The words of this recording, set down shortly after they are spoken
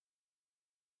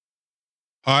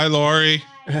Hi, Lori.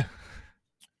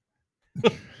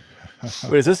 Wait,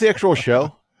 is this the actual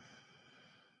show?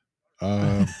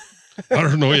 I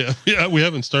don't know yet. Yeah, we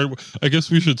haven't started. I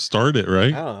guess we should start it,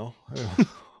 right? I don't know.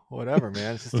 Whatever,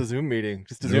 man. It's just a Zoom meeting.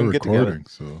 Just a They're Zoom get together. recording,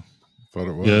 so I thought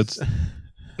it was. Yeah,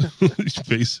 it's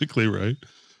basically right.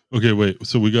 Okay, wait.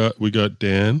 So we got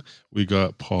Dan, we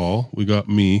got Paul, we got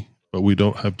me, but we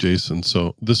don't have Jason.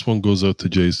 So this one goes out to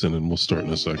Jason, and we'll start in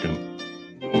a second.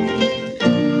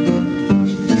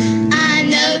 I'm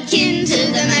no kin to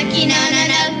the monkey, no.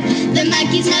 The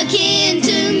monkey's no kin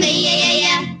to me,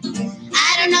 yeah.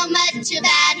 I don't know much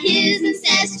about his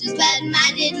ancestors, but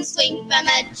mine didn't swing from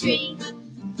a tree.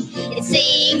 It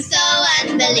seems so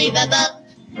unbelievable,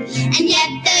 and yet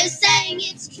they're saying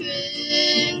it's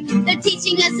true. They're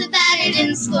teaching us about it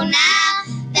in school now,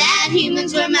 that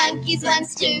humans were monkeys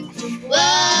once too. Whoa,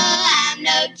 I'm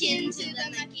no kin to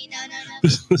the monkey, no.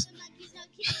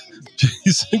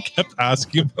 Jason kept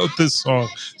asking about this song,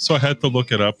 so I had to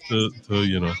look it up to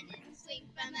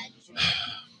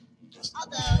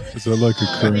Is that like a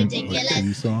current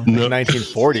TV song? No.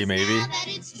 1940, maybe.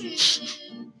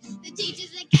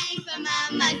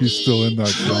 He's still in that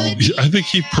song. I think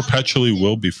he perpetually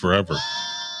will be forever.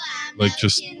 Like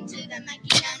just. He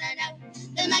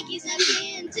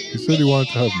said he wanted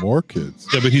to have more kids.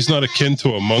 Yeah, but he's not akin to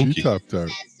a He monkey. tapped out.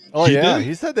 Oh, He yeah. did?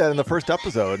 He said that in the first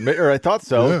episode. Or I thought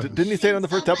so. Yeah. Didn't he say it in the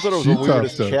first episode? Or was She it when we were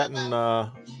tapped just out. chatting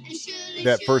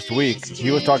that first week?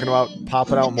 He was talking about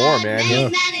popping out more, man. He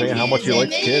was saying how much he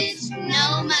likes kids.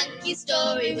 No monkey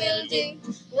story will do.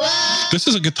 Whoa. This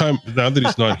is a good time, now that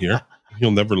he's not here,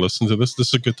 he'll never listen to this. This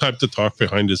is a good time to talk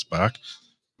behind his back.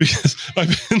 Because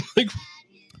I've been like,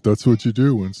 That's what you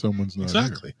do when someone's not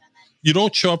exactly. You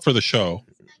don't show up for the show.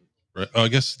 Right? I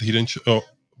guess he didn't show.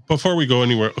 Before we go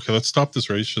anywhere, okay, let's stop this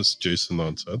racist Jason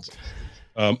nonsense.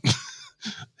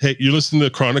 Hey, you listen to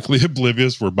Chronically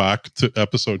Oblivious. We're back to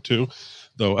episode 2.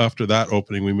 Though after that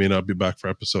opening, we may not be back for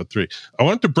episode 3. I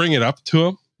wanted to bring it up to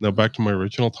him. Now back to my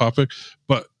original topic.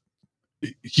 But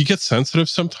he gets sensitive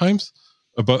sometimes,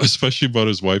 especially about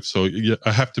his wife. So yeah,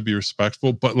 I have to be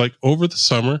respectful. But like over the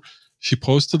summer, she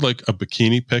posted like a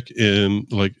bikini pic in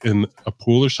a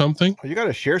pool or something. Oh, you got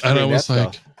to share And I screen that was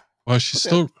like, stuff. well, she's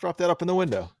still... Drop that up in the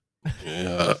window.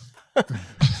 Yeah.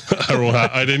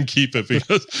 I didn't keep it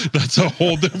because that's a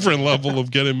whole different level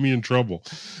of getting me in trouble.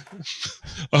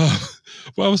 Well,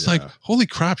 I was like, holy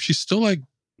crap, she's still like,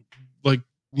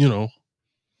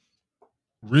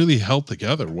 really held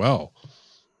together well.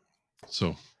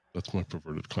 So that's my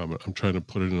perverted comment. I'm trying to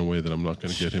put it in a way that I'm not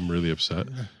going to get him really upset.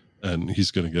 And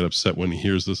he's going to get upset when he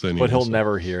hears this anyway. But he'll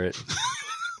never hear it.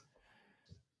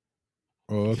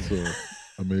 Oh, that's an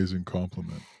amazing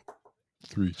compliment.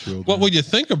 3 children. Well, when you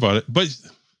think about it, but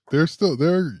they're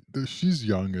she's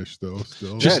youngish though.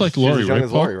 Still, Just like she's Lori, as young right,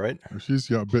 as Paul? Lori, right? she's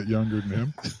a bit younger than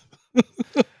him.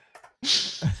 Do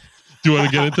you want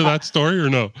to get into that story or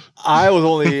no? I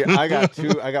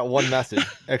got one message.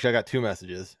 Actually, I got 2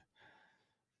 messages.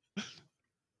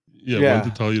 Yeah, one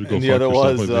to tell you to go and fuck the other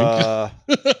yourself, was I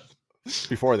think.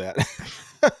 before that.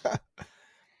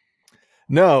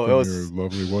 No, it From was your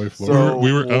lovely wife. so Laura.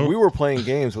 we were out. playing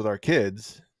games with our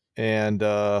kids, and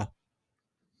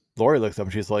Lori looks up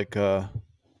and she's like,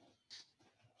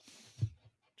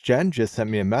 Jen just sent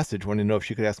me a message wanting to know if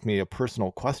she could ask me a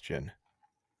personal question.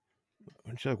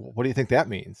 And she's like, well, what do you think that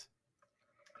means?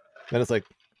 Then it's like,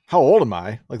 how old am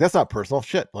I? Like, that's not personal.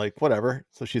 Shit, like, whatever.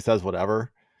 So she says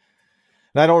whatever.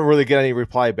 And I don't really get any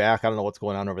reply back. I don't know what's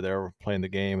going on over there. We're playing the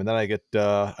game. And then I get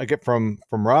from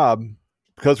Rob,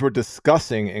 because we're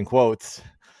discussing, in quotes,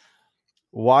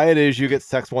 why it is you get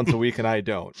sex once a week and I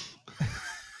don't.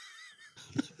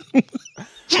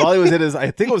 While he was at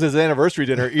I think it was his anniversary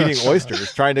dinner, eating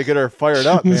oysters, trying to get her fired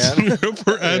up, man.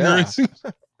 For aneurysm.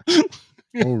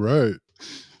 Oh, right.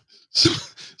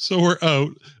 So we're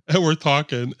out and we're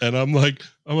talking, and I'm like,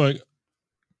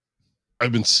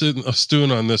 I've been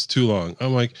stewing on this too long.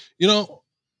 I'm like,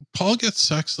 Paul gets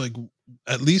sex like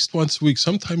at least once a week,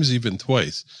 sometimes even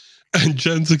twice. And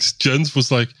Jen's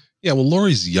was like, yeah, well,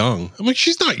 Lori's young. I'm like,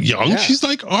 she's not young. Yeah. She's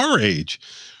like our age,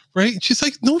 right? She's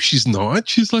like, no, she's not.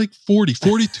 She's like 40,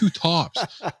 42 tops.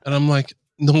 And I'm like,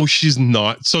 no, she's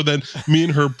not. So then me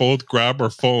and her both grab our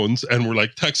phones and we're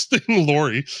like texting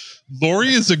Lori. Lori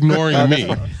is ignoring me,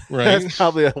 right? That's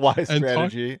probably a wise And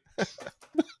strategy.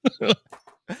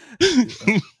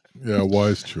 Yeah,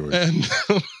 wise choice. And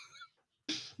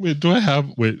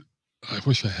I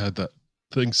wish I had that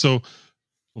thing. So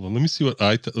hold on, let me see what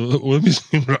I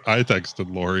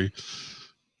texted Lori.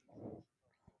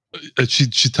 And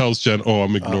she tells Jen, "Oh,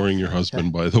 I'm ignoring your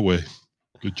husband, by the way.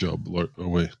 Good job, Lori." Oh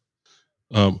wait,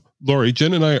 Lori,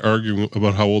 Jen and I are arguing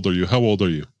about how old are you? How old are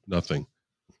you? Nothing.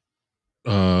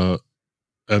 And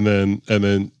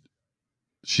then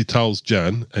she tells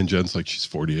Jen, and Jen's like, she's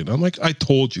 48. I'm like, I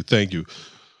told you, thank you.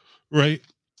 Right.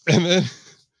 And then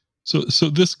so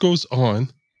this goes on.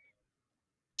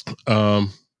 And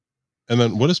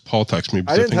then what does Paul text me?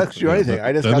 I didn't text you anything.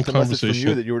 I just got the message from you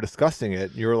conversation- that you were discussing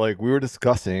it. You were like, we were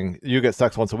discussing you get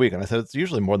sex once a week. And I said, it's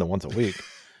usually more than once a week.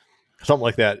 Something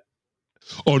like that.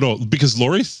 Oh no, because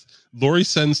Lori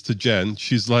sends to Jen,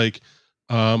 she's like,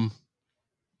 Paul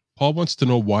wants to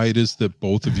know why it is that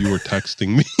both of you are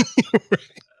texting me.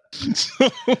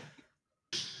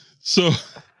 so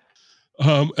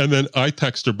and then I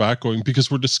text her back going,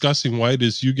 because we're discussing why it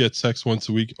is you get sex once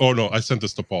a week. Oh no, I sent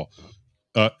this to Paul.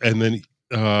 And then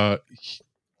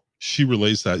she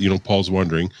relays that, Paul's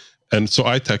wondering. And so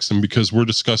I text him because we're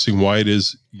discussing why it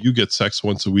is you get sex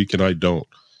once a week and I don't.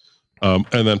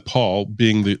 And then Paul,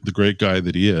 being the great guy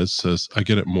that he is, says, I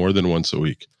get it more than once a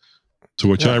week. To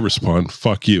which I respond,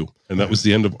 fuck you. And that was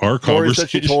the end of our conversation. Lori said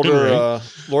she told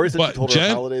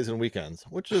her holidays and weekends,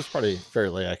 which is probably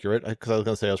fairly accurate. Because I was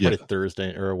going to say it was probably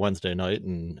Thursday or Wednesday night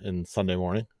and Sunday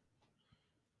morning.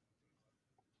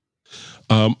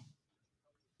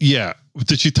 Yeah.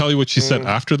 Did she tell you what she said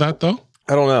after that, though?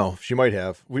 I don't know. She might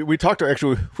have. We talked to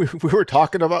actually. We were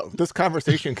talking about this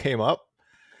conversation came up.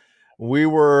 We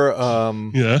were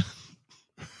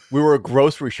we were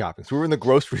grocery shopping. So we were in the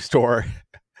grocery store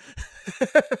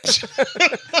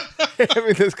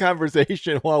having this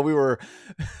conversation while we were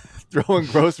throwing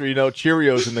grocery,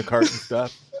 Cheerios in the cart and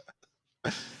stuff.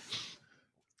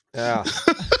 Yeah.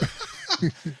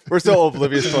 We're so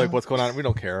oblivious to like what's going on. We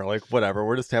don't care. Like whatever.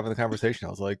 We're just having the conversation. I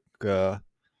was like, yeah.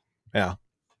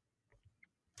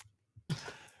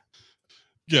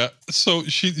 Yeah. So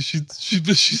she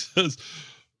says,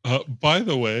 by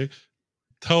the way,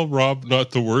 tell Rob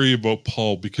not to worry about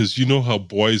Paul because you know how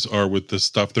boys are with this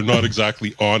stuff. They're not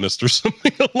exactly honest or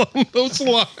something along those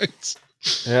lines.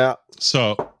 Yeah.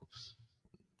 So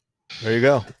there you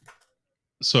go.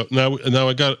 So now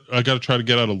I got to try to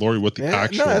get out of Lori what the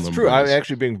actual that's number true. is. I'm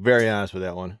actually being very honest with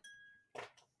that one.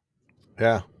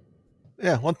 Yeah.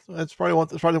 Yeah. It's probably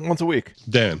once a week.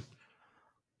 Dan.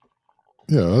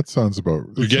 Yeah, that sounds about.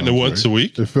 You're getting it once a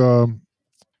week? If we're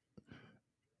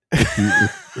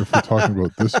talking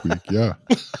about this week, yeah.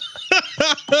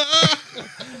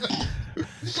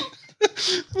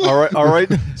 All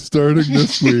right. Starting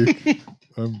this week,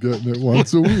 I'm getting it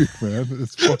once a week, man.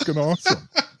 It's fucking awesome.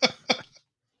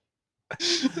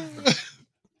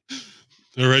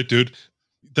 All right, dude.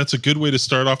 That's a good way to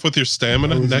start off with your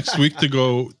stamina. Next week to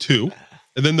go 2.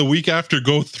 And then the week after,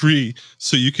 go 3,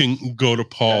 so you can go to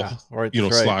Paul,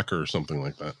 Slacker or something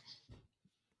like that.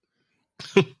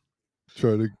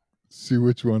 Try to see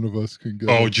which one of us can get.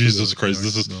 Oh, Jesus Christ!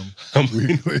 This is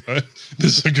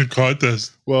this is a good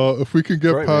contest. Well, if we can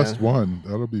get past one,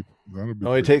 that'll be. It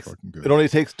only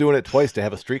takes doing it twice to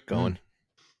have a streak going.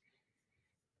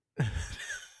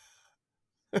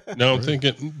 Now I'm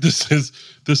thinking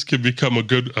this could become a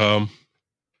good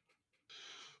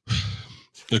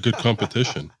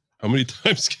competition. How many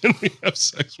times can we have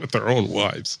sex with our own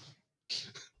wives?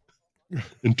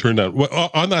 And turn out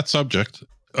on that subject.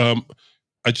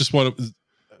 I just want to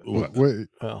wait.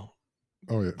 Oh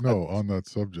yeah, no, on that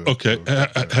subject. Okay,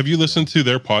 have you listened to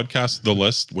their podcast, The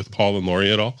List, with Paul and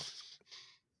Lori at all?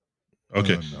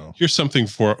 Okay, no. Here's something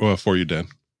for you, Dan.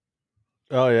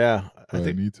 Oh yeah, I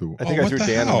need to. I think I threw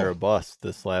Dan under a bus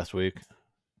this last week.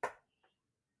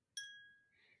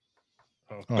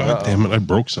 Oh, God damn it! I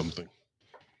broke something.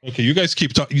 Okay, you guys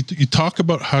keep talking. You talk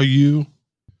about how you.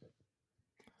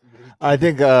 I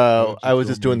think I was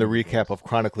just doing the recap of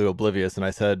Chronically Oblivious, and I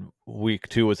said week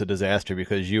 2 was a disaster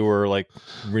because you were like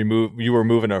you were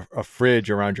moving a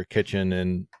fridge around your kitchen,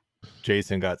 and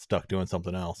Jason got stuck doing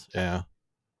something else. Yeah.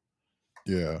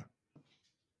 Yeah.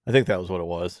 I think that was what it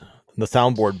was. The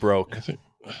soundboard broke.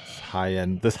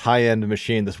 This high end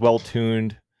machine, this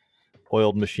well-tuned,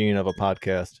 oiled machine of a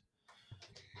podcast.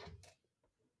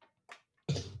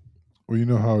 Well, you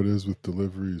know how it is with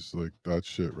deliveries, like that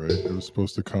shit, right? It was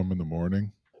supposed to come in the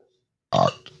morning.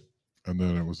 And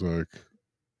then it was like,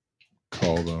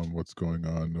 call them, what's going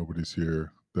on? Nobody's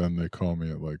here. Then they call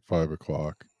me at like 5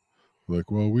 o'clock.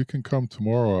 Like, well, we can come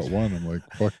tomorrow at 1. I'm like,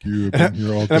 fuck you. I've been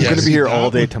here all day. I'm going to be here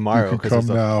all day tomorrow because there's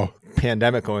a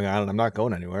pandemic going on and I'm not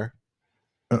going anywhere.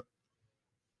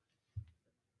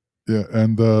 Yeah,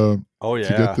 and to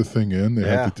get the thing in, they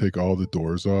had to take all the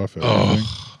doors off. Everything.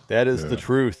 That is the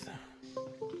truth.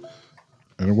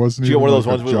 And it wasn't. Did you get one of those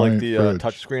like ones with like the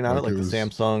touch screen on it, like the was,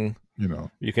 Samsung? You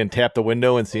know, you can tap the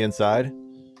window and see inside.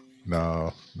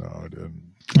 No, I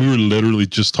didn't. We were literally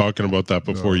just talking about that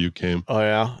before you came. Oh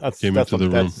yeah, Came into the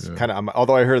room. That's kind of.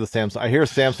 Although I hear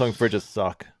Samsung fridges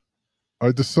suck.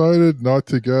 I decided not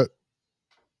to get.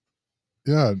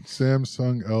 Yeah,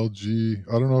 Samsung, LG.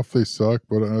 I don't know if they suck,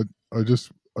 but I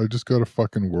just got a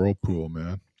fucking Whirlpool,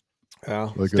 man.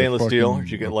 Yeah, Like stainless steel. Or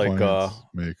you get like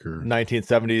maker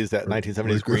 1970s, that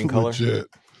 1970s like, green color. Legit.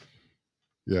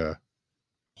 Yeah.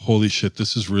 Holy shit,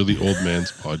 this is really old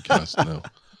man's podcast now.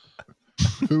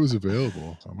 If it was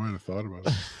available, I might have thought about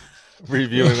it.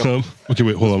 Reviewing. Okay,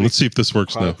 wait, hold on. Let's see if this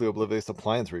works now. Chronically Oblivious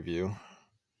appliance review.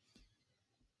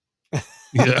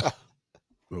 Yeah.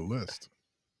 The list.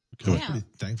 Okay, I'm pretty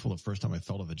thankful the first time I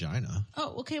felt a vagina.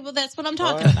 Oh, okay. Well, that's what I'm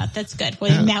talking about. That's good.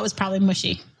 Well, that was probably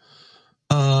mushy.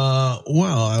 Well,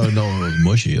 I don't know if it was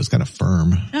mushy. It was kind of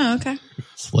firm. Oh, okay.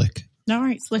 Slick. All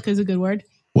right. Slick is a good word.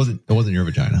 It wasn't your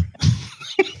vagina.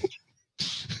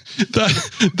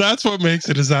 That's what makes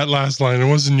it is that last line. It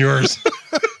wasn't yours.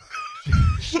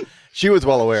 She was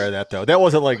well aware of that, though. That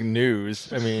wasn't like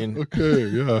news. I mean, okay,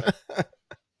 yeah.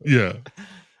 Yeah.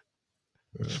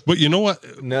 But you know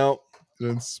what? No.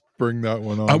 Didn't spring that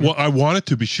one on. I wanted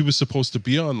to be. She was supposed to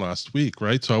be on last week,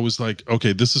 right? So I was like,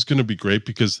 okay, this is going to be great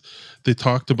because they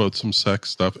talked about some sex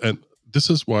stuff. And this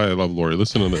is why I love Lori.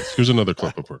 Listen to this. Here's another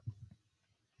clip of her.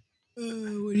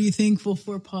 What are you thankful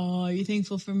for, Paul? Are you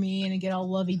thankful for me? And I get all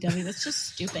lovey-dovey. That's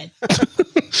just stupid.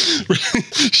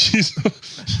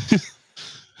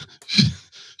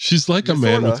 She's like a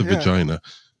man with a vagina.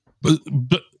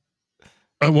 But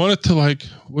I wanted to like...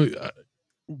 Wait,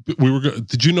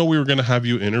 did you know we were going to have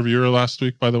you interview her last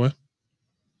week, by the way?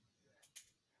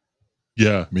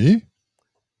 Yeah. Me?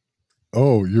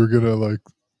 Oh, you're going to like...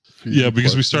 Yeah,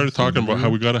 because we started talking about how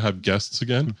we got to have guests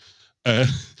again.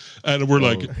 And we're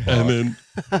like, and then,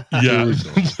 yeah,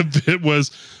 the bit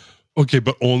was, okay,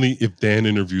 but only if Dan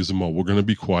interviews them all. We're going to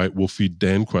be quiet. We'll feed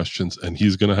Dan questions, and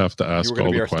he's going to have to ask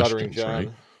all the questions, right?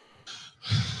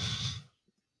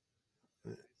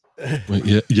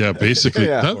 Yeah, basically.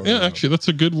 Yeah. Actually, that's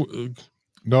a good...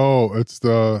 No, it's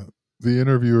the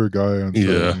interviewer guy on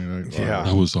Yeah. Saturday Night Live. Yeah.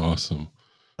 That was awesome.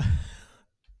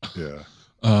 Yeah.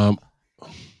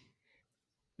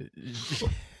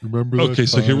 Remember that Okay,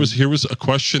 so time? here was a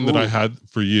question that I had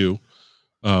for you.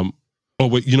 Oh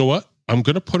wait, you know what? I'm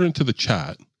gonna put it into the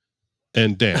chat.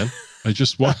 And Dan, I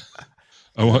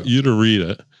want you to read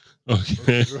it.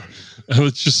 Okay. And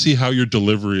let's just see how your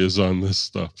delivery is on this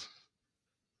stuff.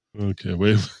 Okay,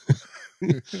 wait.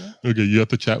 Okay, you got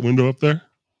the chat window up there?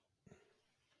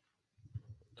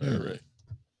 All right.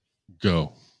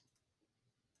 Go.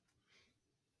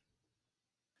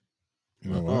 You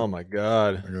know what? Oh my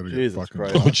God. I gotta get Jesus fucking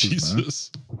Christ. Oh glasses,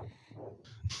 Jesus.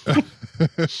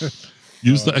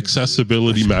 Use the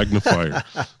accessibility magnifier.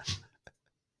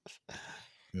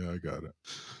 Yeah, I got it.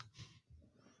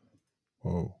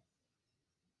 Oh.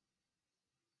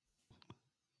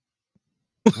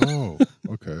 Oh,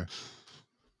 okay.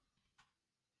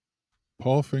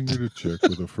 Paul fingered a chick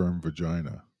with a firm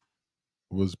vagina.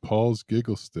 Was Paul's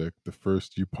giggle stick the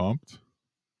first you pumped?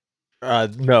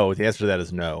 No, the answer to that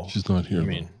is no. She's not here. I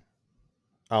mean,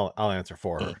 I'll answer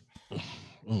for her.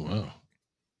 Oh wow.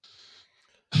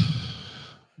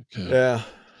 Okay. Yeah.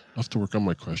 I'll have to work on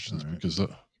my questions because all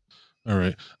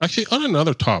right. Actually, on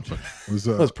another topic. Was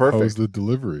That's perfect. How was the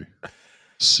delivery?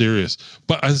 Serious.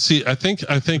 But I think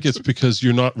it's because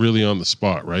you're not really on the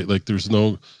spot, right? Like there's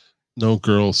no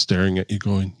girl staring at you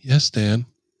going, "Yes, Dan."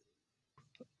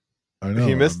 I know.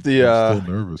 He missed I'm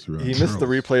still nervous around he missed the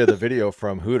replay of the video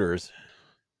from Hooters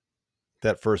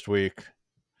that first week.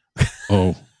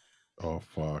 Oh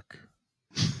fuck.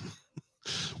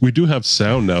 We do have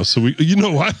sound now, so you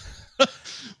know what?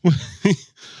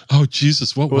 Oh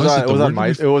Jesus, what was it?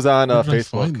 It was on Facebook.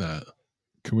 Find that.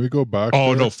 Can we go back?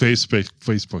 Oh there? no,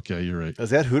 Facebook. Yeah, you're right. Is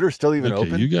that Hooters still even Okay,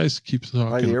 open? you guys keep talking.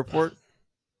 By the airport?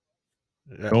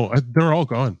 No, they're all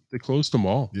gone. They closed them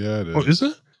all. Yeah, it is. Oh, is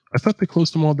it? I thought they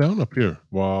closed them all down up here.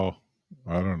 Wow.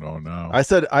 I don't know now. I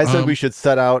said we should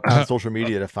set out on social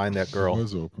media to find that girl. It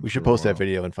was open We should for a post that while.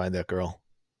 video and find that girl.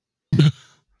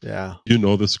 Yeah. You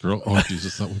know this girl? Oh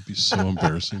Jesus, that would be so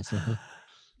embarrassing for her.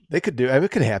 They could do. I mean,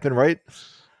 it could happen, right?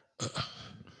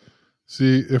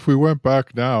 See, if we went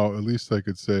back now, at least I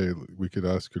could say we could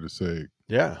ask her to say,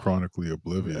 Yeah, Chronically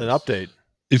Oblivious, an update.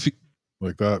 If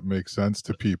like that makes sense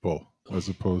to people as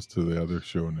opposed to the other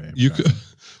show name. you could,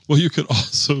 well, you could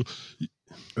also,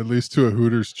 at least to a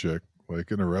Hooters chick,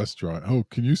 like in a restaurant. Oh,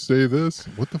 can you say this?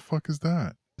 What the fuck is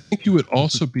that? I think you would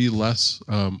also be less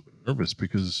nervous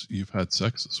because you've had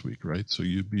sex this week, right? So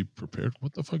you'd be prepared.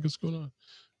 What the fuck is going on?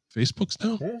 Facebook's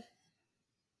down? Yeah.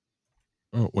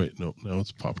 Oh, wait, no, now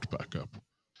it's popped back up.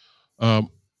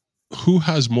 who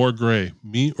has more gray,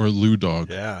 me or Lou Dog?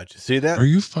 Yeah, did you see that? Are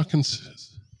you fucking?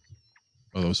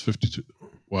 Oh, that was 52.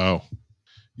 Wow,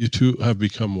 you two have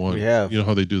become one. We have. You know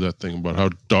how they do that thing about how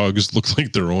dogs look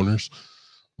like their owners.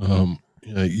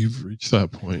 Yeah, you've reached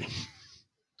that point.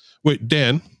 Wait,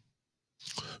 Dan,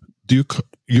 do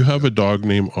you have a dog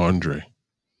named Andre?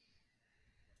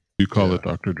 You call it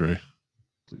Dr. Dre?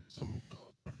 Please, somebody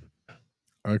call it Dr.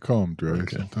 Dre. I call him Dre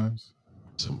Okay. sometimes.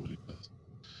 Somebody does.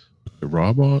 Okay,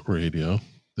 Robot Radio,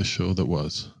 the show that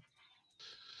was.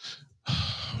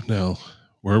 Now,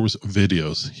 where was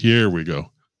videos? Here we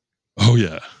go. Oh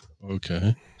yeah.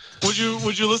 Okay. Would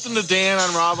you listen to Dan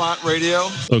on Robot Radio?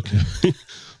 Okay.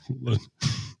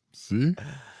 See?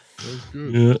 That was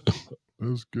good. Yeah. That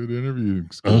was good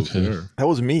interviewing skills there. That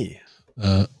was me.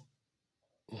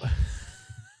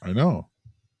 I know.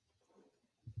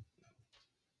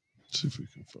 Let's see if we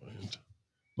can find.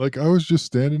 Like, I was just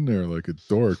standing there like a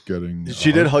dork getting...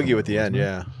 She did hug you at the end,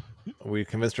 yeah. We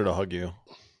convinced her to hug you.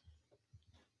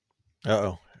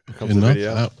 Uh-oh. Here comes the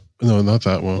video. No, not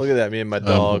that one. Look at that, me and my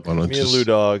dog. Me and Lou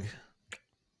Dog.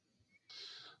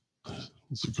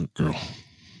 It's a good girl.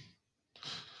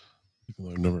 Even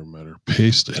though I've never met her.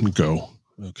 Paste and go.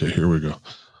 Okay, here we go.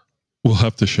 We'll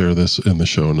have to share this in the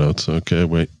show notes. Okay,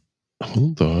 wait.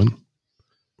 Hold on.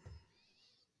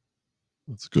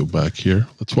 Let's go back here.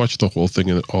 Let's watch the whole thing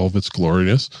in all of its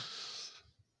gloriness.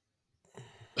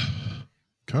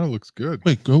 Kind of looks good.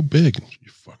 Wait, go big,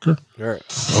 you fucker. All right.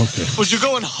 Okay. Would you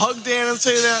go and hug Dan and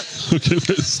say that? Okay,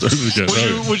 let's start it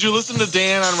again. Would you listen to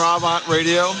Dan on Robot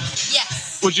Radio?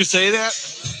 Yes. Would you say that?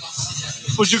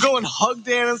 Would you go and hug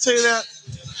Dan and say that?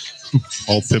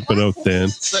 All pimping out Dan.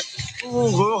 Ooh,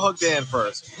 we'll hug Dan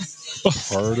first.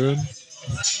 Pardon?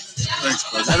 Thanks,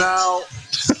 bud. And now,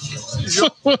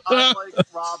 I like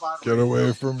Robot Get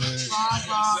away from me.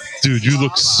 Dude, you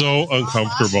look so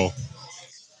uncomfortable.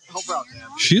 Help out, Dan.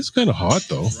 She's kind of hot,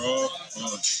 though.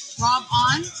 Rob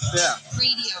on? Yeah.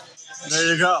 Radio.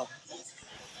 There you go.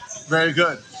 Very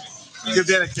good. Give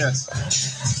Dan a kiss.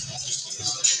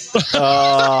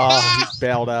 Oh, he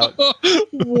bailed out.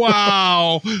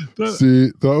 Wow.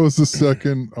 See, that was the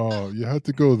second. Oh, you had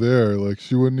to go there. Like,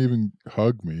 she wouldn't even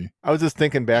hug me. I was just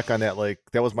thinking back on that. Like,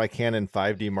 that was my Canon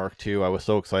 5D Mark II. I was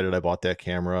so excited I bought that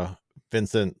camera.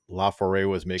 Vincent Laforet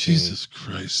was making Jesus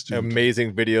Christ, dude.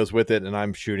 amazing videos with it, and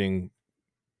I'm shooting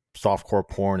softcore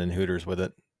porn and Hooters with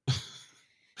it. I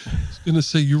was going to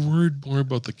say, you're worried more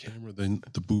about the camera than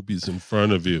the boobies in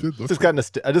front of you. Did look I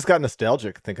just got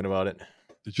nostalgic thinking about it.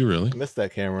 Did you really? I missed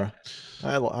that camera.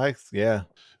 Yeah.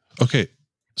 Okay,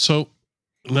 so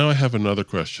now I have another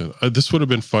question. This would have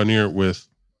been funnier with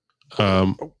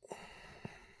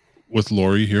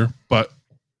Lori here, but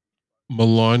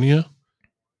Melania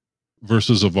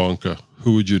versus Ivanka,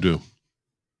 who would you do?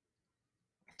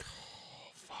 Oh,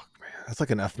 fuck, man. That's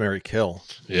like an F, Marry, kill.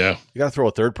 Yeah. You got to throw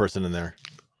a third person in there.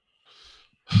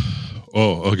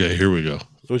 Oh, okay, here we go.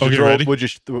 So ready? Would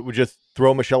you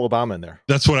throw Michelle Obama in there?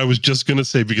 That's what I was just going to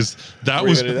say, because that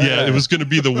was, it was going to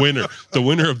be the winner. The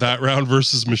winner of that round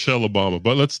versus Michelle Obama.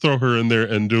 But let's throw her in there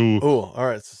and do... Oh, all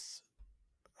right.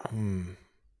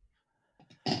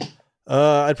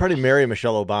 I'd probably marry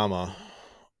Michelle Obama.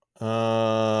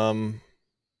 I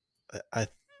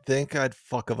think I'd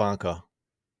fuck Ivanka.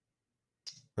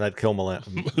 And I'd kill Melania.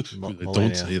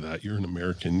 Don't say that. You're an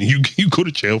American. You go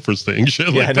to jail for saying shit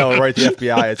like that. Yeah, I know, right? The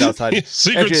FBI is outside.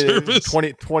 Secret Service.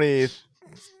 20,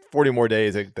 40 more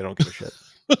days, they don't give a shit.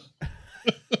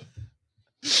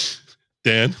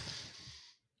 Dan?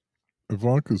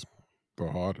 Ivanka's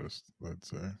the hottest, I'd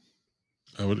say.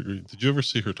 I would agree. Did you ever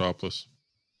see her topless?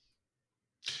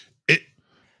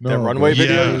 That runway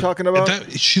video you're talking about?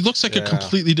 She looks like a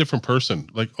completely different person.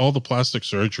 Like all the plastic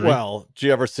surgery. Well, do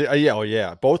you ever see?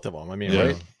 Yeah, both of them. I mean,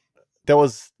 right? That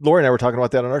was Lori and I were talking about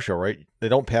that on our show, right? They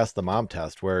don't pass the mom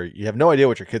test, where you have no idea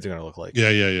what your kids are going to look like.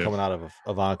 Yeah. Coming out of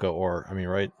Ivanka, or I mean,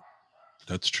 right?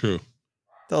 That's true.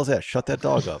 What the hell's that? Shut that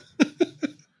dog up.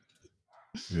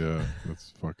 Yeah,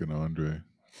 that's fucking Andre.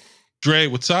 Dre,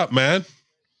 what's up, man?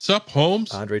 What's up,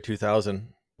 Holmes? Andre 2000.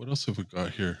 What else have we got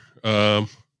here?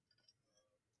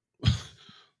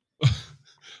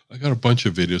 I got a bunch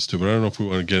of videos too, but I don't know if we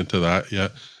want to get into that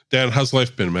yet. Dan, how's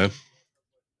life been, man?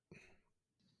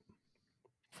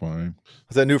 Fine.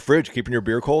 Is that new fridge keeping your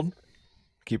beer cold?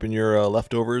 Keeping your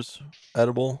leftovers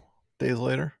edible days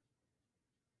later?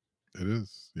 It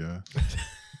is, yeah.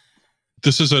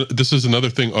 This is another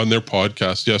thing on their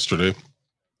podcast yesterday.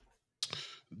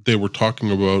 They were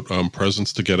talking about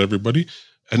presents to get everybody,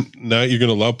 and now you're going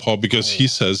to love Paul because he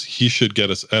says he should get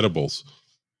us edibles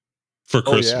for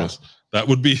Christmas. Yeah. That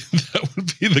would be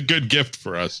the good gift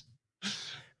for us.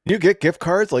 You get gift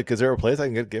cards? Like, is there a place I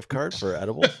can get a gift card for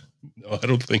edibles? No, I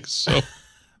don't think so.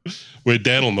 Wait,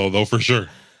 Dan will know though for sure.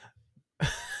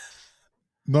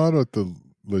 Not at the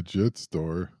legit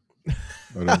store,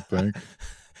 I don't think.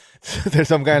 There's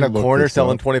some guy in a Look corner this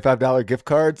selling up. $25 gift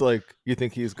cards. Like, you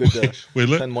think he's good to Wait,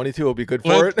 send money to? Will be good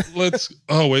for it. let's.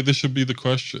 Oh wait, this should be the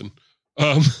question.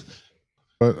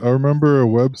 But I remember a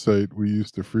website we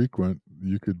used to frequent.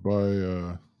 You could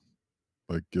buy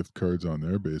like gift cards on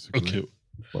there, basically. Okay.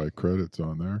 Buy credits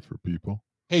on there for people.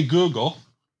 Hey Google,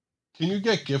 can you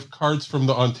get gift cards from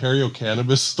the Ontario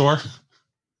Cannabis Store?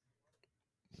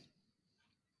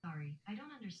 Sorry, I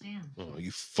don't understand. Oh,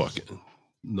 you fucking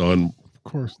non-weed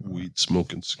Of course not.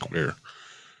 smoking square.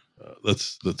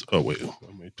 Let's. Oh wait, what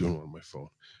am I doing on my phone?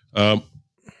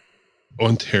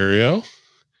 Ontario.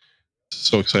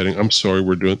 So exciting! I'm sorry,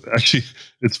 we're doing. Actually,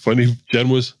 it's funny. Jen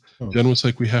was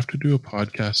like, we have to do a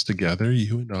podcast together,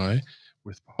 you and I,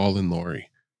 with Paul and Lori,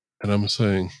 and I'm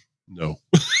saying no.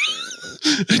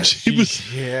 And she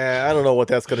was, yeah, I don't know what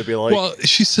that's going to be like. well,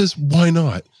 she says, why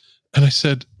not? And I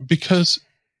said, because.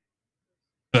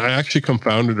 And I actually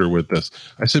confounded her with this.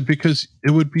 I said, because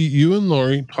it would be you and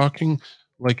Lori talking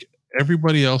like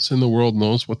everybody else in the world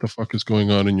knows what the fuck is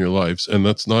going on in your lives, and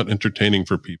that's not entertaining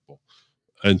for people.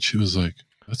 And she was like,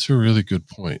 that's a really good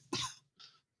point.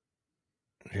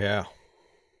 Yeah.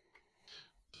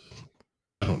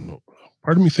 I don't know.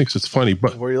 Part of me thinks it's funny,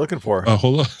 but what are you looking for?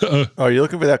 Hold on. Are you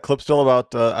looking for that clip still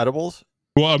about edibles?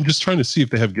 Well, I'm just trying to see if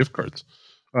they have gift cards.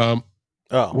 Oh,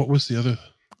 what was the other?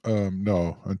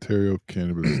 No, Ontario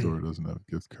Cannabis Store doesn't have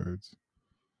gift cards.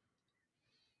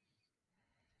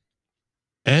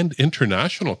 And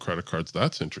international credit cards.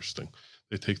 That's interesting.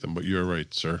 They take them, but you're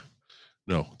right, sir.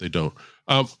 No, they don't.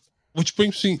 Which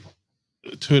brings me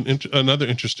to another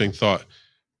interesting thought.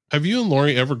 Have you and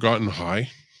Lori ever gotten high?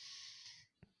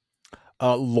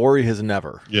 Lori has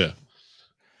never. Yeah.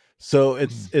 So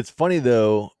it's funny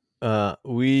though.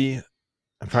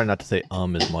 I'm trying not to say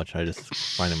as much. I just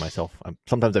find it myself.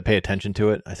 Sometimes I pay attention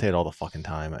to it. I say it all the fucking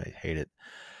time. I hate it.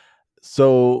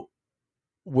 So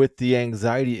with the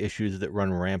anxiety issues that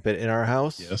run rampant in our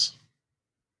house, yes,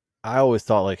 I always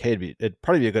thought like, hey, it'd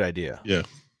probably be a good idea. Yeah.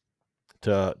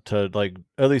 To like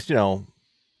at least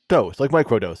dose, like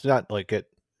micro dose, not like it.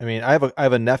 I mean, I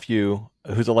have a nephew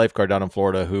who's a lifeguard down in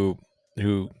Florida who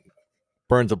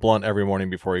burns a blunt every morning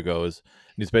before he goes.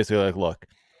 And he's basically like, look,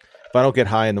 if I don't get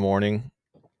high in the morning,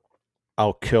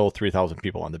 I'll kill 3,000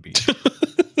 people on the beach.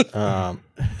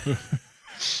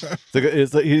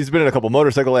 He's been in a couple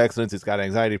motorcycle accidents. He's got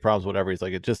anxiety problems, whatever. He's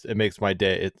like, it makes my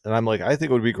day. And I'm like, I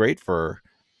think it would be great for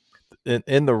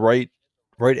in the right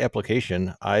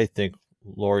application. I think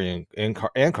Lori and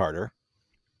Carter,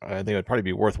 I think it would probably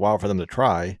be worthwhile for them to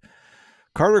try.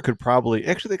 Carter could probably,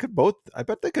 actually, they could both. I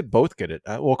bet they could both get it.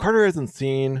 Well, Carter hasn't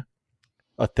seen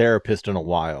a therapist in a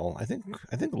while. I think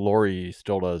Lori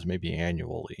still does, maybe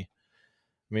annually.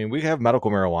 I mean, we have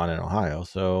medical marijuana in Ohio,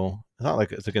 so it's not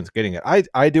like it's against getting it.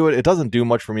 I do it. It doesn't do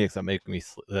much for me except make me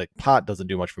like pot doesn't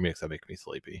do much for me except make me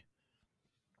sleepy.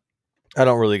 I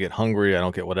don't really get hungry. I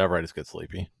don't get whatever. I just get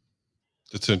sleepy.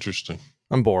 That's interesting.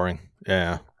 I'm boring.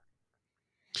 Yeah.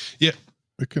 Yeah.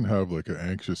 It can have like an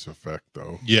anxious effect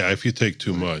though. Yeah, if you take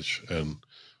too much and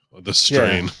the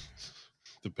strain,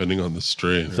 depending on the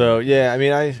strain. So yeah, I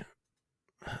mean, I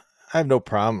have no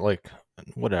problem. Like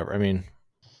whatever. I mean,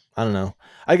 I don't know.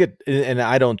 I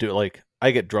don't do it. Like I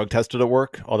get drug tested at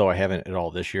work, although I haven't at all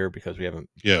this year because we haven't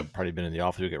probably been in the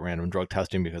office. We get random drug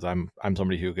testing because I'm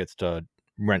somebody who gets to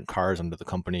rent cars under the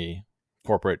company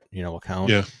corporate, account.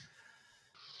 Yeah.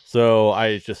 So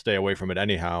I just stay away from it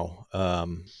anyhow,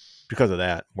 because of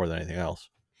that more than anything else.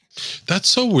 That's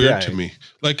so weird to me.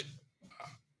 Like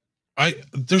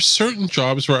there's certain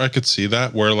jobs where I could see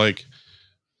that where like,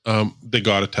 they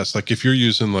got to test, like if you're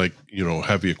using like,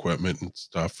 heavy equipment and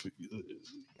stuff,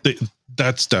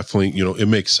 that's definitely, it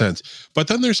makes sense. But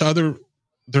then there's other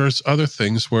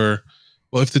things where,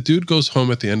 well, if the dude goes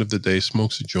home at the end of the day,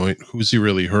 smokes a joint, who's he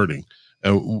really hurting?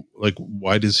 And like,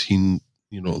 why does he,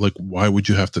 like, why would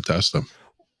you have to test him?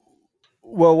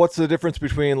 Well, what's the difference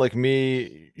between like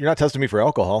me? You're not testing me for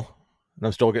alcohol, and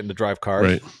I'm still getting to drive cars.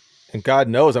 Right. And God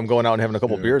knows I'm going out and having a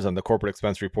couple beers on the corporate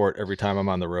expense report every time I'm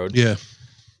on the road. Yeah.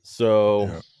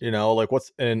 So, like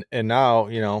what's, and now,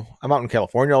 I'm out in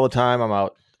California all the time. I'm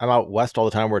out West all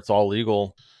the time where it's all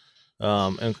legal.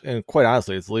 And quite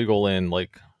honestly, it's legal in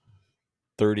like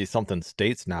 30 something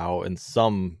states now in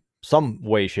some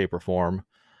way, shape or form.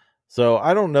 So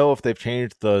I don't know if they've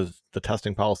changed the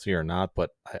testing policy or not,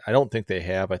 but I don't think they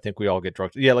have. I think we all get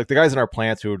drugged. Yeah. Like the guys in our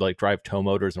plants who would like drive tow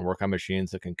motors and work on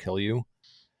machines that can kill you.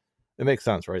 It makes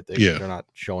sense, right? They're not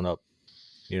showing up,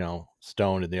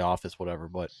 stoned in the office, whatever.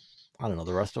 But I don't know.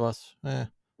 The rest of us,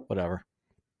 whatever.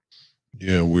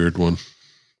 Yeah, weird one.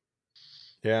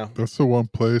 Yeah. That's the one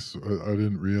place I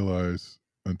didn't realize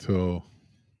until,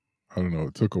 I don't know,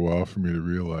 it took a while for me to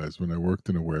realize when I worked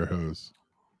in a warehouse,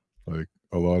 like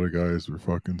a lot of guys were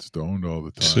fucking stoned all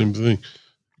the time. Same thing.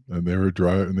 And they were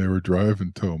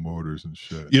driving tow motors and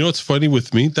shit. You know what's funny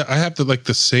with me? That I have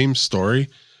the same story,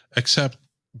 except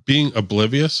being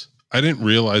oblivious. I didn't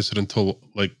realize it until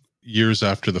like years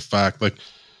after the fact. Like,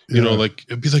 like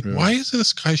it'd be like, why is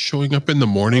this guy showing up in the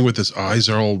morning with his eyes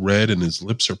are all red and his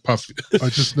lips are puffy? I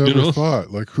just never thought,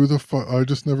 like, who the fuck? I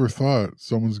just never thought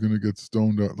someone's gonna get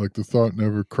stoned out. Like, the thought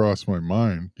never crossed my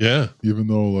mind. Yeah. Even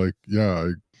though, like,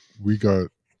 we got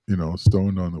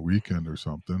stoned on the weekend or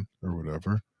something or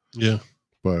whatever. Yeah.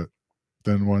 But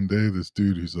then one day, this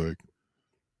dude, he's like,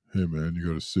 "Hey man, you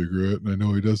got a cigarette?" And I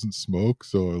know he doesn't smoke,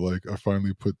 so I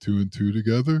finally put 2 and 2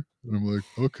 together, and I'm like,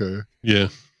 okay. Yeah.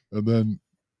 And then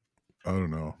I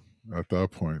don't know. At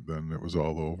that point, then it was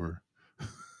all over.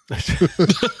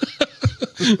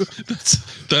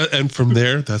 And from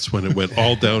there, that's when it went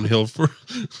all downhill for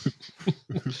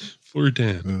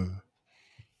Dan.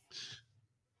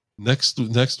 Next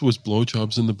was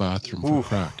blowjobs in the bathroom for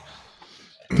crack.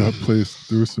 That place,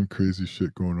 there was some crazy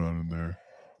shit going on in there.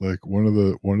 Like one of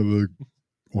the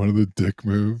dick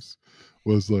moves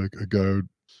was like a guy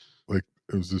like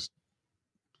it was this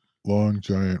long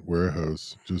giant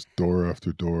warehouse, just door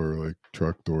after door, like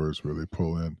truck doors where they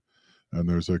pull in, and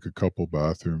there's like a couple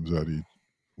bathrooms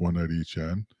one at each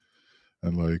end,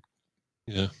 and like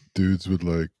dudes would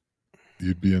like,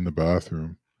 you'd be in the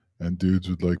bathroom and dudes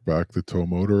would like back the tow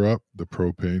motor up, the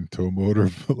propane tow motor,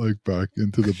 like back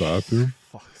into the bathroom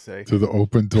to the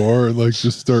open door and like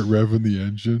just start revving the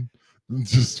engine and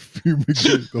just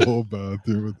fumigate the whole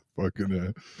bathroom with the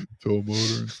fucking tow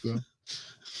motor and stuff.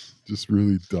 Just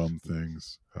really dumb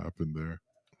things happened there.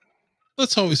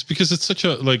 That's always because it's such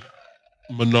a like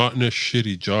monotonous,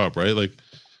 shitty job, right? Like,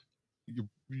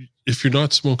 if you're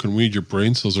not smoking weed, your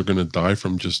brain cells are going to die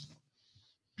from just,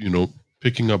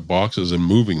 picking up boxes and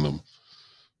moving them.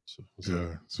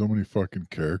 So many fucking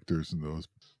characters in those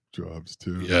jobs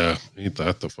too. Yeah, ain't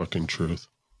that the fucking truth?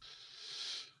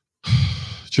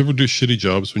 Did you ever do shitty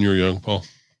jobs when you were young, Paul?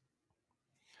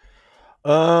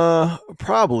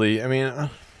 Probably. I mean,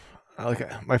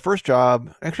 like my first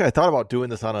job. Actually, I thought about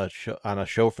doing this on a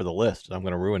show for the list. I'm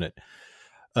going to ruin it.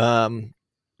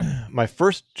 My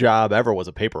first job ever was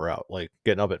a paper route, like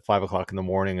getting up at 5 o'clock in the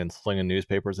morning and slinging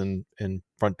newspapers in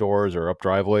front doors or up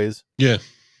driveways. Yeah.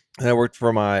 And I worked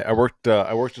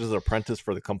as an apprentice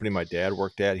for the company my dad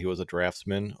worked at. He was a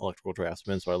electrical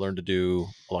draftsman. So I learned to do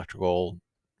electrical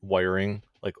wiring,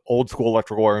 like old school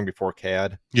electrical wiring before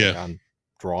CAD. Yeah. Like on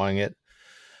drawing it.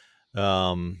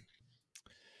 Then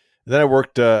I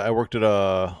worked at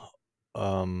a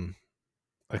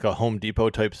like a Home Depot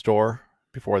type store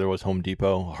before there was Home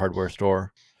Depot, a hardware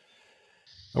store.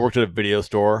 I worked at a video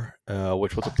store,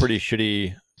 which was a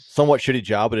pretty somewhat shitty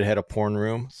job, but it had a porn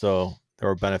room, so there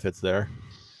were benefits there.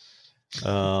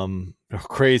 There are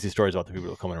crazy stories about the people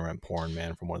that come in and rent porn,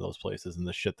 man, from one of those places, and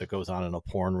the shit that goes on in a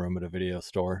porn room at a video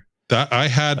store. That I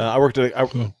had. I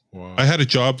had a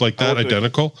job like that,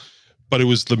 identical, but it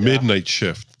was the midnight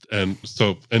shift, and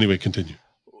so anyway, continue.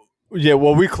 Yeah,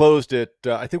 well, we closed it.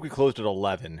 I think we closed at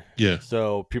 11. Yeah.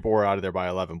 So people were out of there by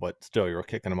 11, but still, you were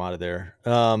kicking them out of there.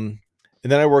 And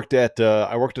then I worked at a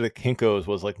Kinko's,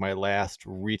 was like my last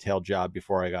retail job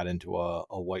before I got into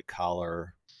a white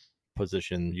collar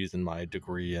position, using my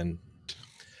degree and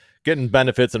getting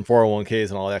benefits and 401ks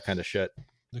and all that kind of shit.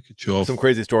 Look at you all. Some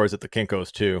crazy stories at the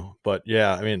Kinko's too, but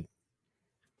yeah, I mean,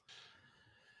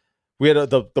 we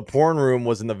had the porn room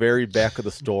was in the very back of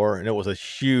the store, and it was a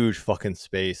huge fucking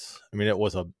space. I mean, it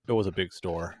was a big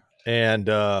store, and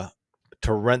to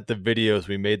rent the videos,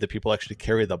 we made the people actually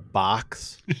carry the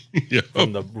box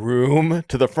from the room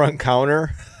to the front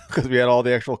counter because we had all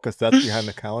the actual cassettes behind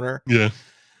the counter. Yeah,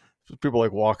 so people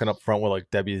like walking up front with like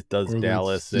Debbie Does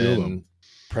Dallas and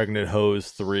Pregnant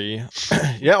Hose 3.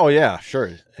 Yeah, oh yeah,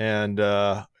 sure, and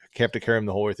have to carry them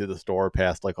the whole way through the store,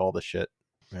 past like all the shit.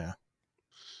 Yeah.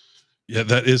 Yeah,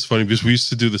 that is funny because we used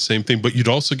to do the same thing, but you'd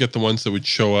also get the ones that would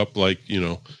show up like,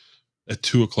 at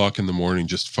 2 o'clock in the morning,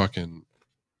 just fucking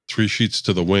 3 sheets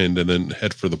to the wind and then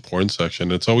head for the porn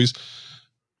section. It's always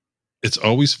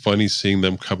funny seeing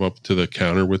them come up to the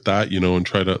counter with that, and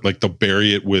try to like, they'll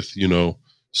bury it with,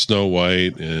 Snow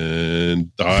White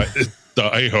and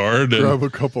Die Hard. And, grab a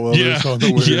couple others on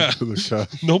the way to the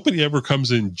cash. Nobody ever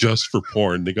comes in just for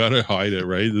porn. They got to hide it,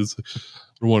 right? I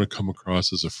don't want to come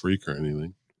across as a freak or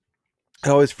anything. I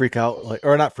always freak out,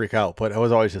 or not freak out, but I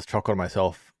was always just chuckle to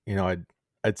myself. I'd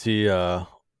I'd see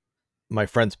my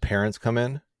friend's parents come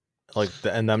in,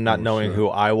 and them not Oh, knowing shit. who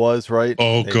I was, right?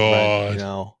 Oh, They'd God.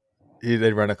 rent,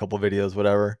 they'd rent a couple videos,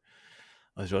 whatever.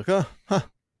 I was like, oh, huh.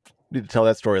 Need to tell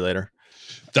that story later.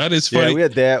 That is funny. Yeah, we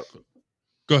had that.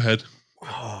 Go ahead.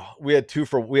 We had two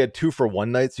for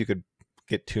one nights. You could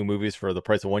get 2 movies for the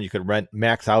price of one. You could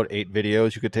max out 8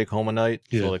 videos you could take home a night.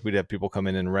 Yeah. So like we'd have people come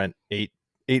in and rent 8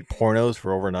 pornos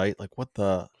for overnight. Like what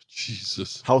the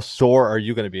Jesus. how sore are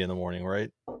you going to be in the morning,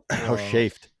 right? How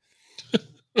chafed.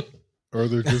 Or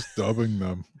they're just dubbing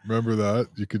them. Remember that?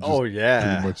 You could just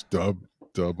pretty much dub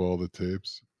all the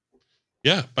tapes.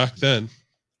 Yeah, back then.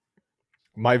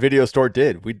 My video store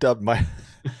did. We dubbed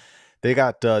they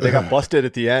got busted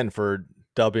at the end for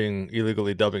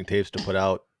illegally dubbing tapes to put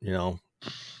out,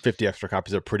 50 extra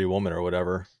copies of Pretty Woman or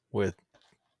whatever with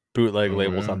bootleg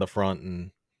labels on the front.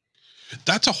 And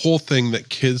that's a whole thing that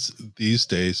kids these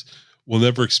days will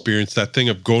never experience, that thing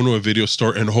of going to a video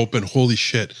store and hoping, holy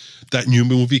shit, that new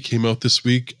movie came out this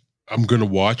week, I'm going to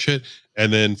watch it.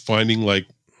 And then finding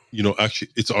actually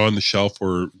it's on the shelf,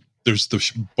 or there's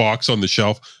the box on the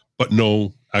shelf, but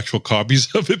no actual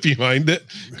copies of it behind it,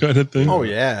 kind of thing. Oh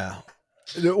yeah.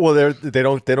 Well, they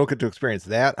don't get to experience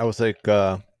that. I was like,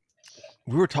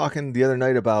 we were talking the other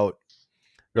night about,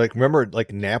 remember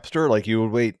Napster? Like you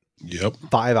would wait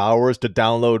 5 hours to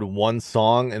download one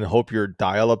song and hope your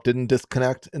dial-up didn't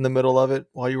disconnect in the middle of it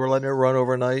while you were letting it run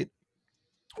overnight,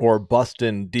 or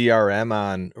busting DRM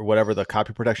on or whatever the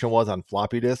copy protection was on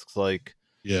floppy disks. Like,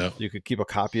 you could keep a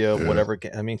copy of whatever.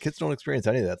 I mean, kids don't experience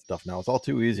any of that stuff now. It's all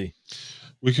too easy.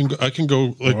 I can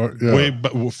go way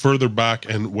further back,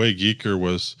 and way geeker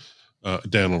was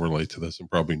Dan will relate to this, and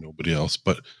probably nobody else,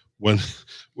 but when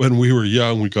we were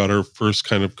young, we got our first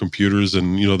kind of computers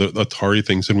and the Atari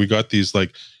things, and we got these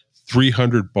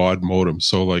 300 baud modems,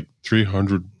 so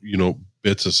 300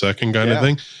 bits a second kind of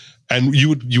thing, and you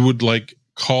would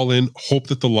call in, hope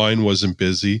that the line wasn't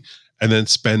busy, and then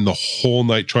spend the whole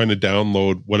night trying to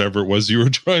download whatever it was you were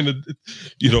trying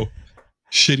to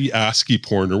shitty ASCII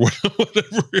porn or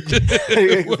whatever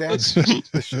Exactly.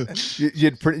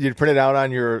 You'd print it out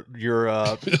on your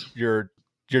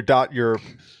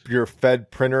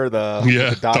Fed printer, with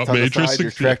the dots on the side,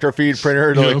 your tractor feed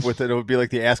printer, it would be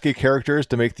the ASCII characters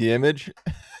to make the image.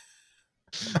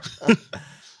 We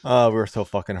were so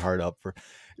fucking hard up for.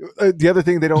 The other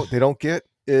thing they don't get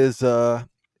is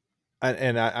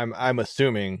I'm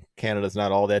assuming Canada's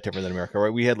not all that different than America,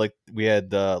 right? We had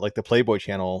the Playboy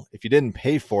channel. If you didn't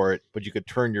pay for it, but you could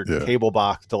turn your cable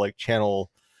box to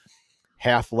channel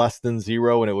half less than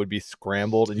 0, and it would be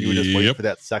scrambled, and you would just wait for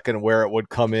that second where it would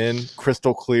come in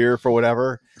crystal clear for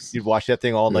whatever. You'd watch that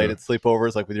thing all night at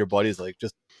sleepovers, with your buddies,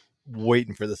 just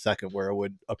waiting for the second where it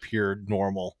would appear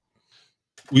normal.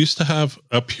 We used to have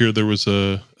up here, there was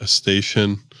a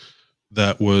station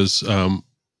that was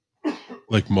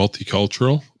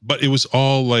multicultural, but it was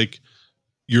all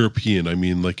European. I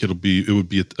mean, it would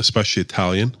be especially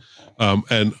Italian.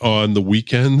 And on the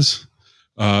weekends,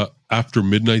 after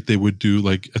midnight, they would do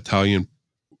Italian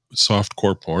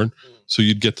softcore porn. So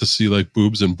you'd get to see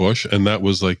boobs and bush. And that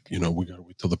was we got to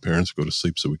wait till the parents go to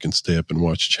sleep so we can stay up and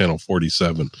watch channel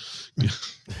 47.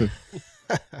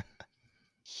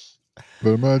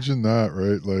 But imagine that,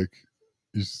 right?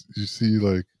 You see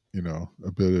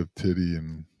a bit of titty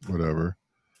and whatever,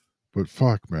 but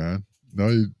fuck, man, now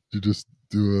you just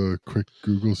do a quick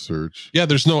Google search. Yeah,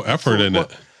 there's no effort in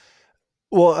it.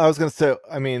 Well, I was gonna say,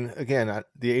 I mean, again, at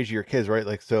the age of your kids,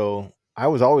 right? So I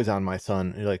was always on my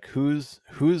son. Who's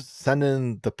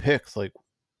sending the pics? Where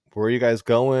are you guys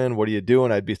going? What are you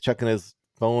doing? I'd be checking his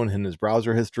phone and his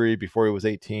browser history before he was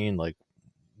 18.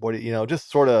 What just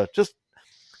sort of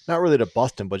not really to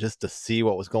bust him, but just to see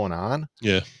what was going on.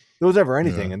 Yeah, there was never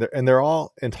anything, and they're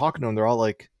all, and talking to them, they're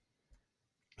all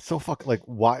so fuck,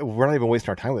 why we're not even wasting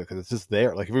our time with it, because it's just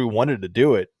there. If we wanted to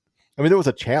do it, I mean, there was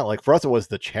a challenge. For us, it was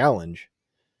the challenge.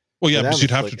 Well, yeah, because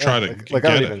you'd have to try to get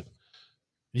it.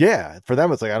 Yeah, for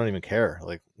them, it's I don't even care.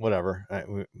 Whatever.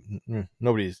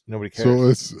 Nobody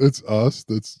cares. So it's us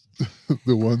that's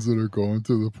the ones that are going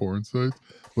to the porn sites,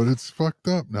 but it's fucked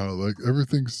up now.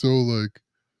 Everything's so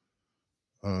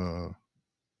I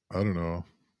don't know.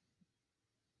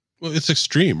 Well, it's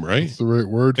extreme, right? That's the right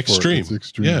word extreme. For it. It's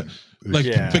extreme.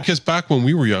 Yeah. Because back when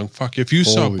we were young, fuck, if you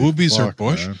saw boobies or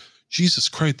bush, man. Jesus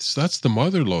Christ, that's the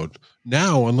mother load.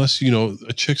 Now, unless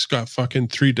a chick's got fucking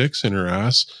 3 dicks in her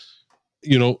ass,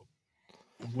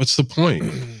 what's the point?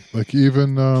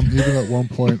 Even at one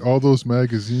point, all those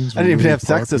magazines. I didn't even have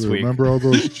sex this week. Remember all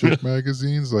those chick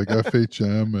magazines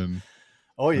FHM and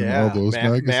and all those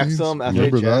magazines. Maxim,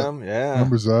 remember FHM, that?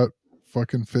 Remember that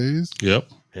fucking phase? Yep.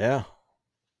 Yeah.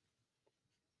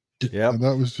 Yep. And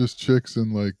that was just chicks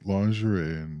in like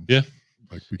lingerie and Yeah.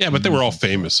 like Yeah, but they were bikinis all and stuff.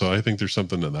 famous, so I think there's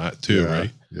something to that too, Yeah,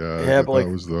 right? Yeah, Yeah, but that like-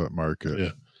 was the market.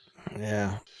 Yeah.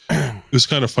 Yeah. It was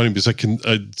kind of funny because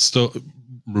I still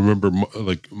remember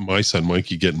like my son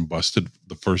Mikey getting busted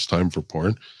the first time for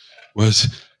porn. Was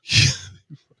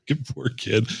fucking poor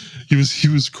kid. He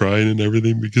was crying and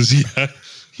everything because he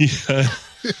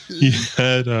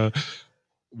had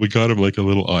we got him like a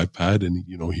little iPad, and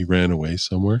he ran away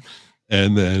somewhere,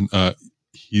 and then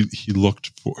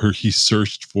he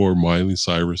searched for Miley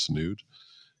Cyrus nude,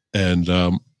 and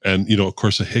of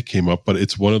course a hit came up, but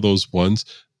it's one of those ones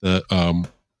that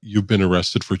you've been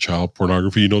arrested for child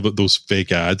pornography. That those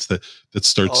fake ads that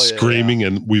start screaming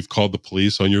and we've called the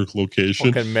police on your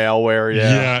location. Fucking malware,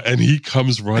 Yeah, and he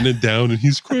comes running down and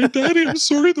he's crying, "Daddy, I'm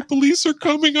sorry, the police are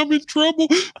coming. I'm in trouble.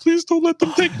 Please don't let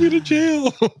them take me to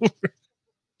jail."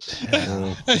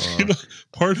 Yeah. And,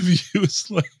 part of you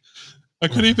is like, I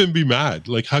couldn't even be mad.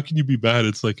 Like, how can you be mad?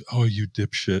 It's like, oh, you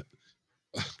dipshit.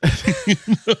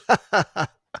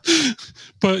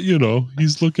 But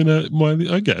he's looking at Miley.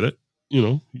 I get it.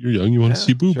 You're young. You want to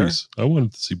see boobies. Sure. I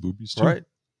wanted to see boobies too. Right.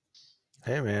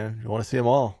 Hey man, you want to see them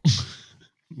all?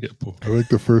 Yeah, poor. I think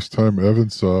the first time Evan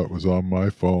saw it was on my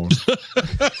phone.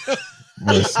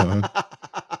 My son.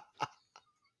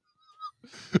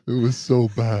 It was so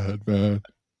bad, man.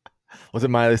 Was it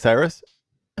Miley Cyrus?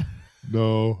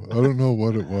 No, I don't know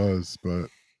what it was, but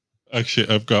actually,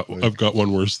 I've got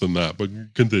one worse than that. But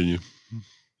continue.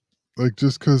 Like,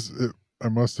 just because I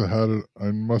must have had it,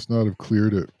 I must not have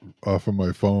cleared it off of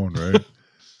my phone, right?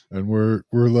 And we're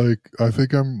like, I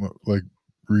think I'm like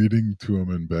reading to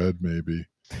him in bed, maybe,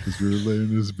 because we were laying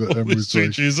in his bed. And Holy sweet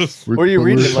like, Jesus! What are you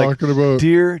reading? We talking about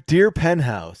dear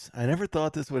Penthouse. I never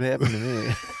thought this would happen to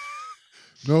me.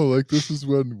 No, like this is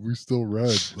when we still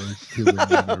read, like to them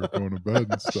when they were going to bed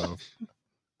and stuff.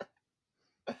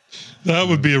 That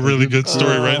would be a really good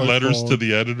story, right? Letters to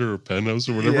the editor or Penthouse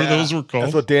or whatever those were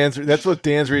called. That's what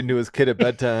Dan's reading to his kid at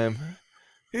bedtime.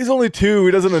 He's only 2.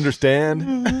 He doesn't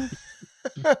understand.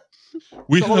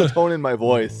 We all the tone in my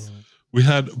voice. We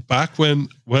had back when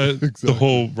the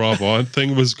whole Rob On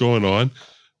thing was going on.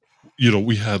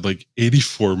 We had like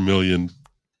 84 million.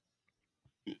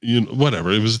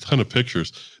 Whatever. It was a ton of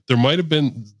pictures. There might have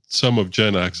been some of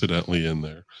Jen accidentally in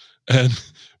there, and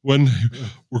when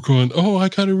we're going, oh, I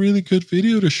got a really good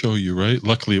video to show you, right?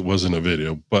 Luckily, it wasn't a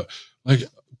video, but like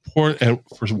porn, and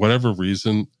for whatever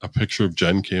reason, a picture of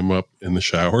Jen came up in the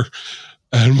shower,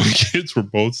 and my kids were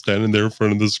both standing there in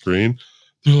front of the screen.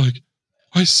 They're like,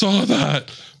 I saw that.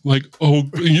 Like, oh,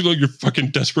 you're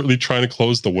fucking desperately trying to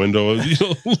close the window.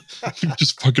 You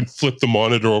just fucking flip the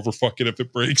monitor over, fucking if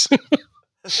it breaks.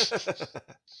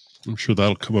 I'm sure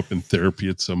that'll come up in therapy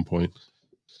at some point.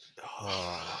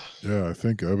 Yeah, I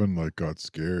think Evan like got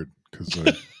scared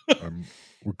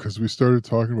because we started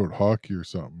talking about hockey or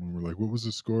something, and we're like, "What was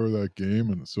the score of that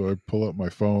game?" And so I pull up my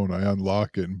phone, I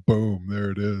unlock it, and boom, there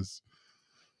it is.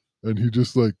 And he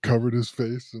just like covered his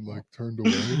face and like turned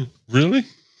away. Really?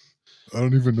 I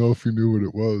don't even know if he knew what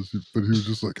it was, but he was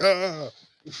just like, ah.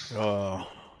 Oh,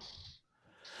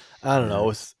 I don't know.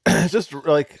 It's just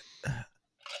like,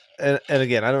 and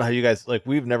again, I don't know how you guys like.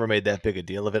 We've never made that big a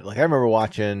deal of it. Like I remember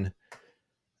watching.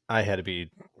 I had to be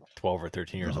 12 or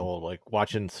 13 years old, like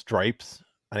watching Stripes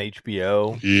on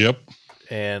HBO. Yep.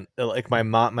 And like my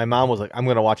mom was like, "I'm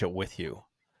going to watch it with you."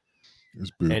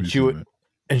 There's boobies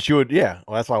and she would, yeah.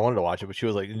 Well, that's why I wanted to watch it. But she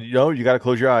was like, you got to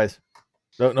close your eyes.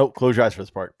 No, close your eyes for this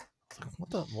part. I was like, what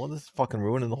the? Well, this is fucking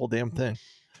ruining the whole damn thing.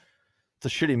 It's a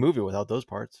shitty movie without those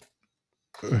parts.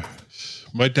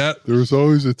 My dad. There was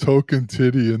always a token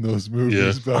titty in those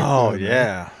movies back then. Oh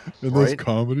yeah, in those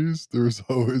comedies, there was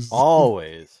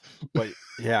always. But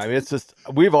yeah, I mean, it's just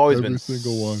we've always every been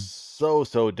single one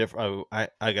so different.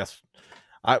 I guess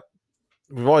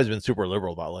we've always been super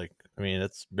liberal about like. I mean,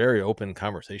 it's very open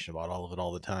conversation about all of it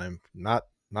all the time. Not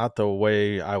the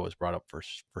way I was brought up for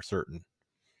certain.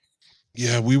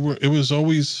 Yeah, it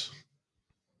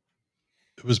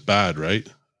was bad, right?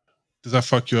 Does that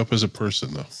fuck you up as a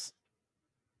person though?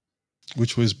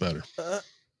 Which way's better?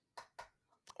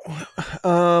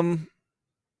 Well,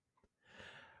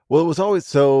 it was always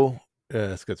so.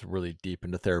 This gets really deep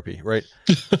into therapy, right?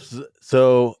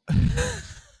 so,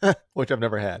 which I've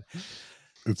never had.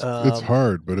 It's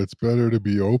hard, but it's better to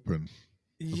be open.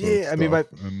 Yeah, I mean,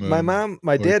 my mom,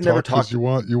 my dad never talked. You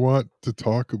want to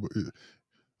talk about.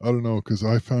 I don't know, because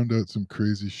I found out some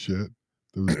crazy shit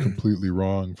that was completely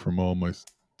wrong from all my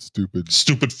stupid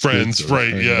friends,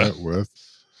 right? Yeah.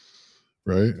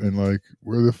 Right, and like,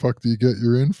 where the fuck do you get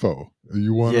your info?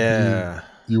 You want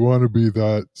to be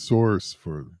that source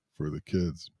for the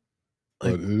kids.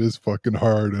 but it is fucking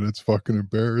hard and it's fucking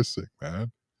embarrassing,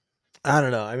 man. I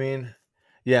don't know. I mean,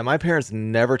 yeah, my parents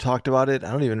never talked about it.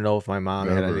 I don't even know if my mom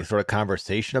had any Never. sort of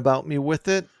conversation about me with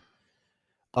it.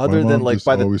 My Other than mom like just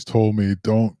by the always told me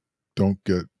don't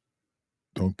get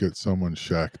someone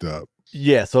shacked up.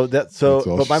 yeah, so That's all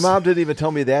but my she mom said. didn't even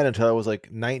tell me that until I was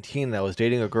like 19 and I was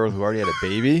dating a girl who already had a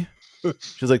baby.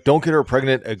 She was like, "Don't get her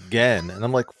pregnant again." And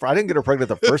I'm like, "I didn't get her pregnant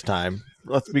the first time.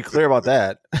 Let's be clear about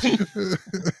that."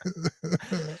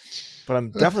 But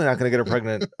I'm definitely not going to get her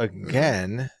pregnant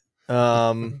again.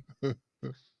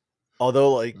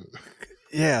 Although like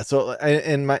yeah, so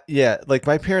and my like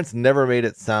my parents never made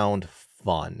it sound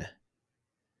fun.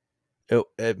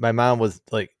 My mom was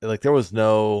like there was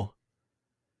no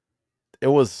it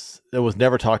was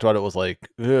never talked about. It was like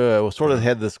it was sort of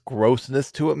had this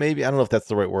grossness to it. Maybe I don't know if that's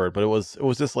the right word, but it was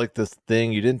just like this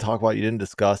thing you didn't talk about, you didn't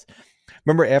discuss.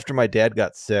 Remember after my dad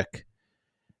got sick,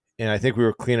 and I think we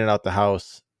were cleaning out the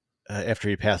house after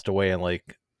he passed away, and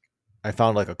like I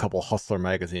found like a couple Hustler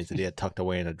magazines that he had tucked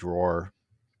away in a drawer,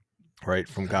 right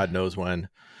from God knows when.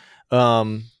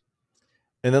 And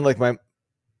then like my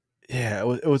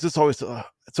it was just always so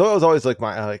it was always like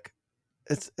my like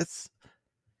it's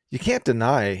you can't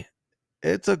deny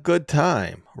it's a good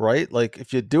time, right? Like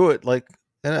if you do it like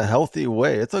in a healthy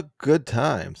way, it's a good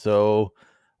time. So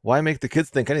why make the kids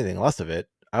think anything less of it?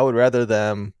 I would rather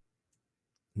them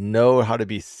know how to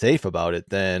be safe about it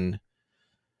than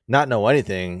not know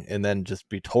anything and then just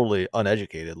be totally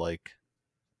uneducated. Like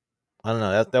I don't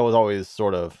know, that was always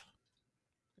sort of,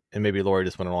 and maybe Lori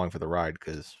just went along for the ride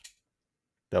because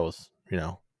that was,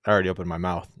 I already opened my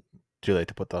mouth. Too late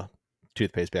to put the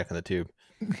toothpaste back in the tube.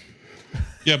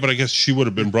 Yeah, but I guess she would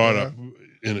have been brought up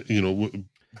in,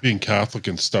 being Catholic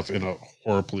and stuff in a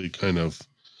horribly kind of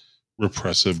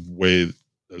repressive way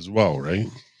as well, right?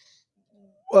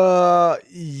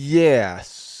 Yeah.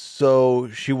 So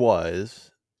she was,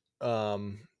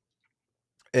 and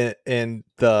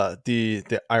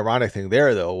the ironic thing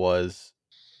there though was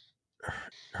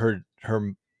her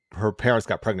parents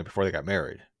got pregnant before they got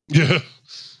married. Yeah.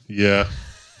 Yeah.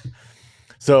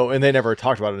 So, and they never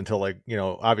talked about it until like,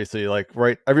 obviously like,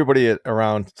 right. Everybody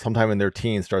around sometime in their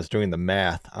teens starts doing the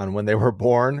math on when they were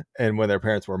born and when their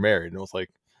parents were married. And it was like,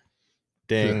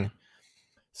 ding. Yeah.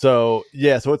 So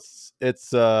yeah. So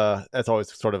that's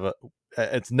always sort of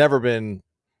it's never been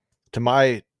to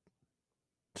my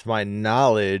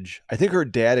knowledge. I think her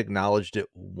dad acknowledged it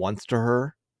once to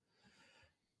her,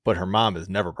 but her mom has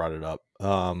never brought it up.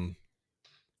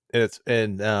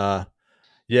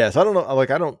 Yeah, so I don't know.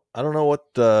 Like, I don't know what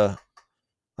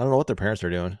their parents are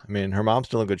doing. I mean, her mom's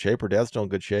still in good shape. Her dad's still in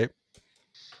good shape.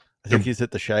 I think he's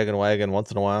hit the shaggin' wagon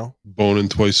once in a while. Boning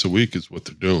twice a week is what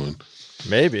they're doing.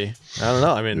 Maybe. I don't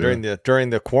know. I mean, during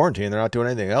the quarantine, they're not doing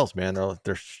anything else, man.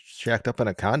 They're shacked up in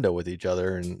a condo with each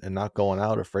other and not going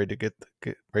out, afraid to get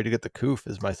the coof,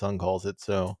 as my son calls it.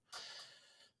 So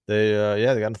they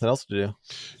they got nothing else to do.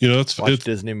 That's watch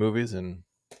Disney movies and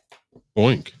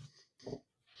boink.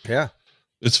 Yeah.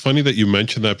 It's funny that you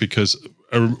mentioned that because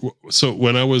so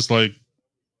when I was like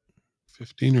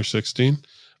 15 or 16,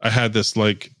 I had this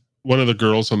like one of the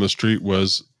girls on the street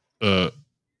was like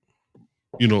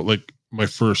my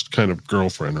first kind of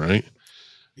girlfriend, right?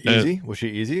 Easy? Was she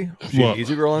easy? Was she an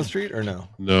easy girl on the street or no?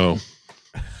 No.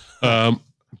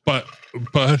 But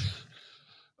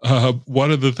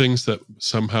one of the things that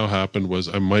somehow happened was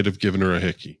I might have given her a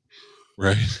hickey,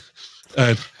 right?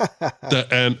 And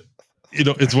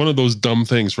it's one of those dumb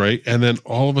things, right? And then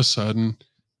all of a sudden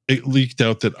it leaked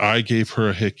out that I gave her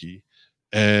a hickey,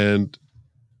 and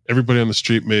everybody on the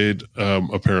street made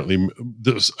apparently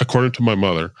this, according to my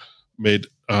mother, made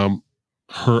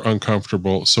her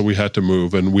uncomfortable, so we had to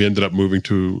move, and we ended up moving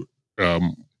to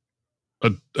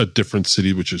a different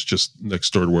city, which is just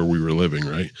next door to where we were living,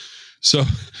 right? So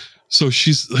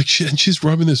she's like, she's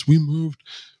rubbing this. We moved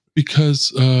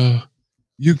because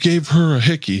you gave her a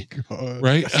hickey,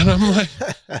 right? And I'm like,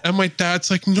 and my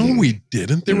dad's like, no, we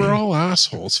didn't. They were all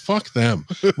assholes. Fuck them,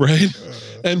 right?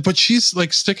 But she's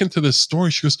like sticking to this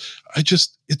story. She goes,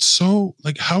 it's so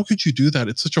like, how could you do that?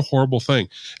 It's such a horrible thing.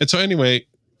 And so anyway,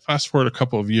 fast forward a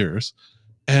couple of years,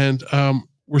 and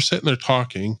we're sitting there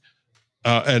talking.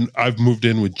 And I've moved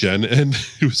in with Jen, and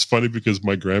it was funny because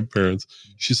my grandparents,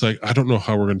 she's like, I don't know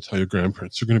how we're going to tell your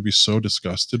grandparents. They're going to be so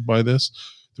disgusted by this.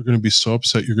 They're going to be so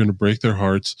upset. You're going to break their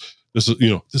hearts. This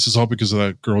is all because of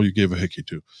that girl you gave a hickey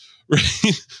to.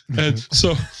 Right. And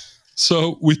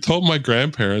so we told my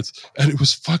grandparents, and it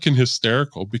was fucking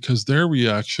hysterical because their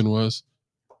reaction was,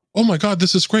 oh my God,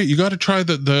 this is great. You got to try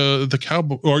the cow,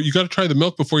 or you got to try the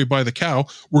milk before you buy the cow.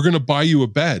 We're going to buy you a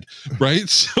bed. Right.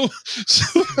 So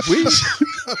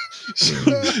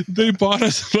So they bought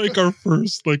us like our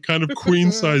first like kind of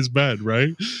queen size bed,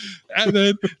 right? And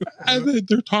then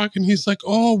they're talking. He's like,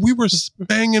 "Oh, we were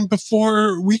banging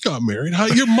before we got married. How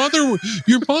your mother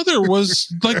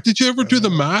was like? Did you ever do the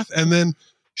math?" And then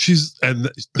she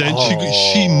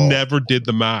never did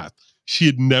the math. She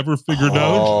had never figured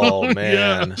out. Oh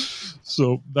man. Yeah.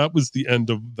 So that was the end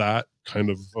of that kind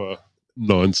of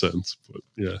nonsense. But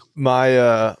yeah,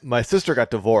 My sister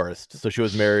got divorced, so she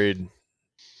was married,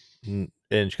 and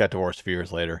she got divorced a few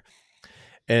years later.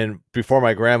 And before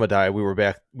my grandma died, we were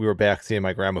back seeing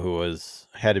my grandma, who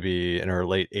had to be in her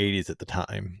late 80s at the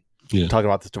time. Yeah. Talking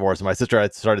about this divorce, and my sister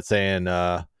had started saying,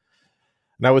 and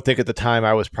I would think at the time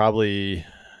I was probably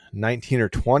 19 or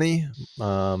 20.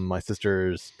 My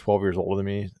sister's 12 years older than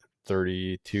me,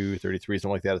 32, 33,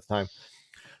 something like that at the time.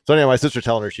 So anyway, my sister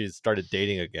telling her she's started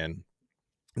dating again.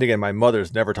 And again, my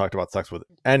mother's never talked about sex with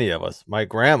any of us. My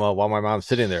grandma, while my mom's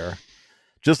sitting there,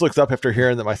 just looks up after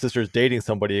hearing that my sister's dating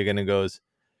somebody again and goes,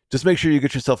 "Just make sure you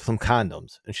get yourself some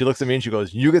condoms." And she looks at me and she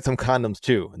goes, "You get some condoms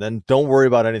too, and then don't worry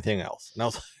about anything else." And I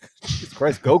was like, "Jesus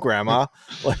Christ, go grandma!"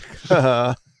 Like,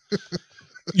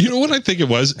 you know what I think it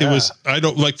was? Yeah. It was, I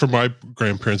don't like, for my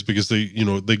grandparents, because they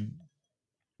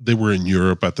were in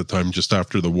Europe at the time just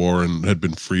after the war and had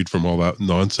been freed from all that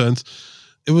nonsense.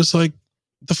 It was like,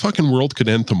 the fucking world could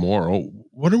end tomorrow.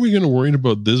 What are we going to worry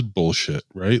about this bullshit,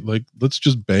 right? Like, let's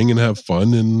just bang and have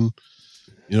fun, and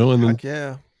and then heck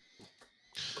yeah.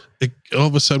 all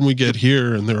of a sudden we get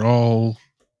here and they're all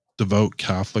devout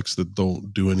Catholics that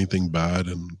don't do anything bad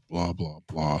and blah blah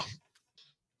blah.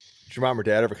 Did your mom or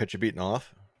dad ever catch you beating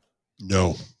off?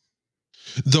 No,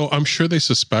 though I'm sure they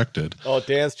suspected. Oh,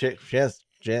 Dan's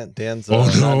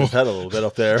nodding no, his head a little bit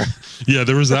up there. Yeah,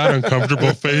 there was that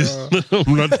uncomfortable face.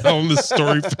 I'm not telling the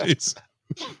story face.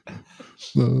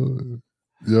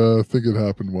 Yeah, I think it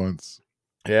happened once.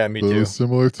 Yeah, me But too.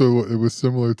 It was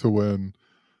similar to when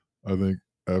I think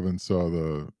Evan saw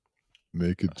the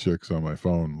naked chicks on my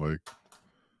phone. Like,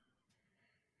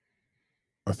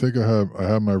 I think I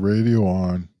had my radio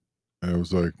on, and it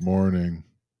was like morning,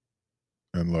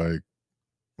 and like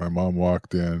my mom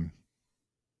walked in,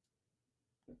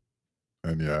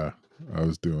 and yeah, I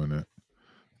was doing it,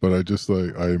 but I just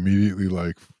I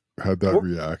immediately had that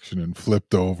reaction and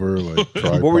flipped over like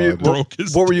tripod. What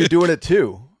were you doing it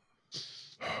to?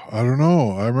 I don't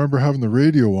know. I remember having the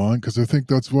radio on because I think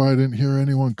that's why I didn't hear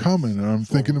anyone coming, and I'm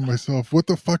thinking to myself, "What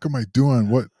the fuck am I doing?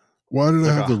 Why did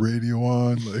I have the radio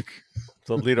on?" Like,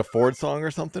 so Lita Ford song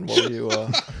or something? What were you?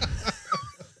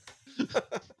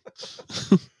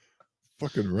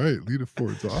 Fucking right, Lita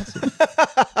Ford's awesome.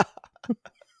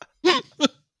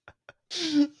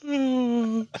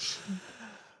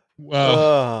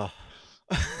 Wow.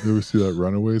 You ever see that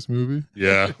Runaways movie?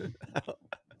 Yeah.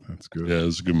 That's good. Yeah, it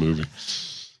was a good movie.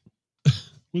 It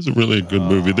wasn't really a good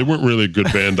movie. They weren't really a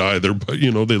good band either, but they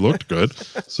looked good.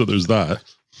 So there's that.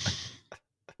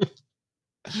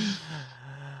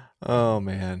 Oh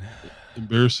man.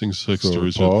 Embarrassing sex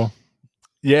stories. Paul?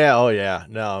 Yeah, oh yeah.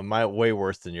 No, my way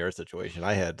worse than your situation.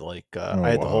 I had I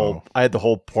had the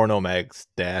whole porno mag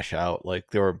stash out. Like,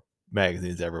 there were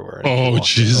magazines everywhere. Oh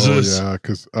Jesus! Oh yeah,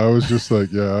 because I was just I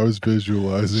was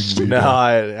visualizing. No,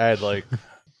 I had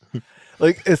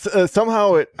it's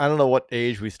somehow I don't know what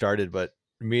age we started, but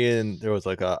there was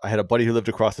I had a buddy who lived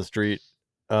across the street,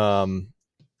 and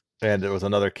there was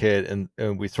another kid,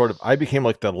 and we I became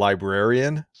like the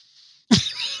librarian.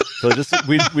 So just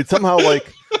we'd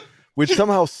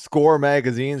somehow score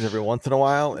magazines every once in a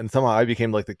while, and somehow I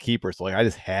became like the keeper. So I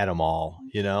just had them all,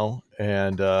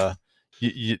 and they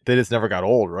just never got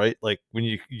old, right? Like, when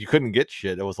you couldn't get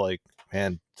shit, it was like,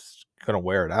 man, just gonna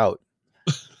wear it out.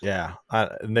 Yeah, I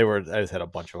just had a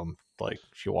bunch of them. Like,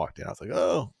 she walked in, I was like,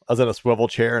 oh, I was in a swivel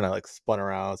chair and I spun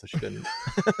around so she didn't.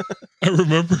 I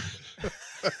remember.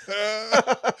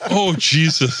 Oh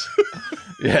Jesus!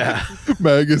 Yeah,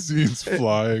 magazines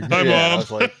flying. Hi, Mom. I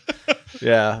was like,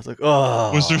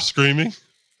 oh. Was there screaming?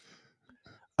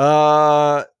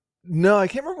 No, I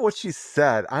can't remember what she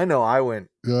said. I know I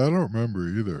went. Yeah, I don't remember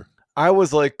either. I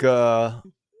was like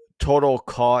total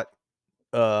caught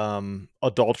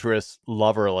adulterous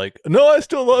lover. Like, no, I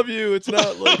still love you. It's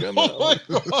not like I'm not, like,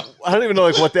 I don't even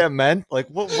know what that meant. Like,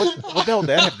 what the hell did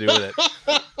that have to do with it?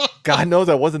 God knows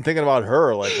I wasn't thinking about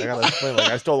her. Like, I gotta explain.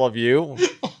 Like, I still love you.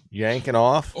 Yanking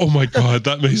off. Oh my God,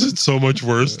 that makes it so much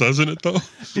worse, doesn't it? Though.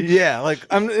 Yeah,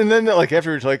 and then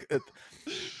afterwards,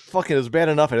 fucking, it was bad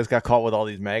enough I just got caught with all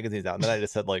these magazines out, and then I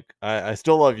just said, like, I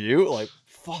still love you. Like,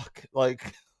 fuck.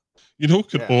 Like, what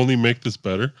could only make this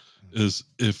better is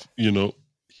if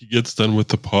he gets done with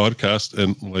the podcast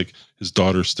and his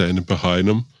daughter standing behind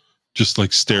him, just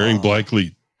staring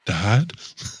blankly, Dad.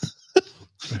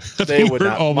 They you would heard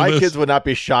not. all of My this? kids would not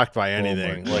be shocked by my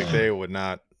anything. Like God. they would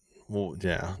not. Well,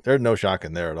 yeah, there's no shock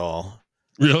in there at all.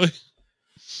 Really?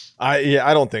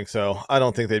 I don't think so. I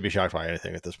don't think they'd be shocked by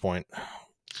anything at this point.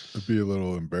 It'd be a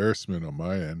little embarrassment on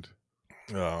my end.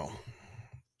 Oh,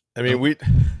 I mean,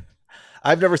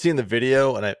 I've never seen the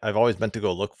video, and I've always meant to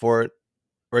go look for it.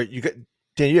 Right?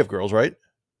 Dan, you have girls, right?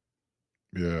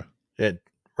 Yeah. Yeah,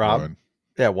 Rob. One.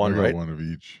 Yeah, I one, got right? one of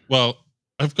each. Well,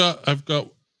 I've got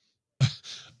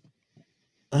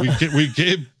we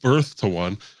gave birth to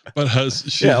one, but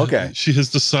she has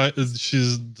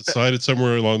decided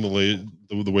somewhere along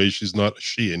the way she's not a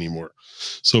she anymore.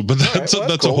 So, but that's well,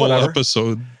 that's cool, a whole whatever.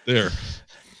 episode there.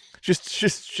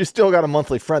 She's still got a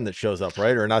monthly friend that shows up,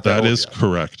 right? Or not that That old is yet.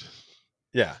 correct.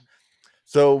 Yeah.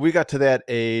 So we got to that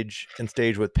age and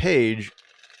stage with Paige,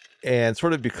 and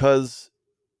sort of because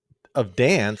of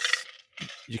dance,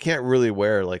 you can't really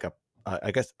wear like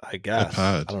I guess A I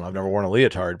pad. don't know. I've never worn a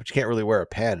leotard, but you can't really wear a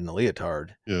pad in a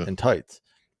leotard and tights.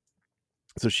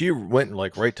 So she went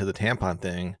like right to the tampon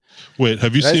thing. Wait,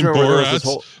 have you And I just seen remember there was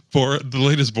the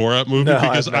latest Borat movie? No,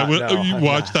 Because I've not, you I've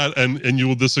watch not. that and you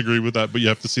will disagree with that, but you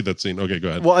have to see that scene. Okay, go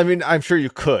ahead. Well, I mean, I'm sure you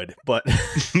could, but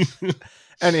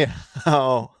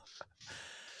anyhow,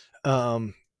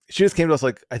 she just came to us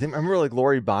like I remember like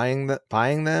Lori buying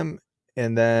them,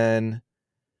 and then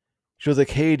she was like,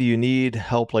 "Hey, do you need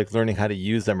help like learning how to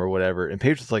use them or whatever?" And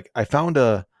Paige was like, I found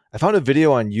a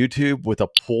video on YouTube with a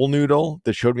pool noodle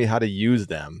that showed me how to use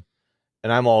them,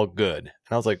 and I'm all good."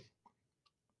 And I was like,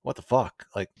 "What the fuck?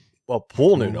 Like, well,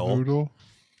 pool noodle?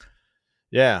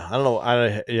 Yeah, I don't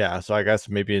know. Yeah, so I guess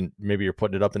maybe you're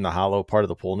putting it up in the hollow part of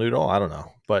the pool noodle. I don't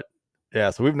know, but yeah.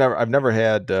 So I've never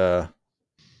had the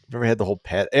whole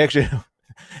pet. Actually,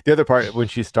 the other part when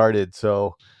she started.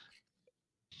 So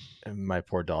my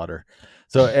poor daughter.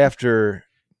 So after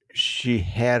she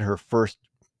had her first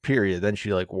period, then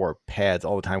she like wore pads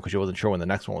all the time because she wasn't sure when the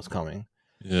next one was coming.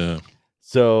 Yeah.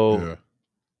 So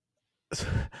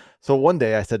one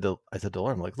day I said to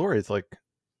Lori, I'm like, Lori, it's like,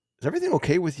 is everything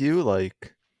okay with you?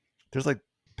 Like, there's like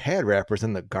pad wrappers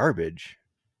in the garbage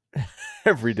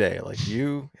every day. Like,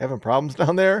 you having problems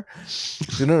down there?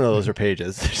 She's like, no, those are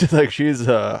Pages. She's like,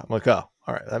 I'm like, oh,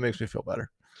 all right, that makes me feel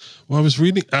better. Well, I was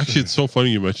reading. Actually, it's so funny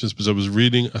you mentioned this because I was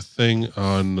reading a thing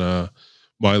on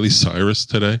Miley Cyrus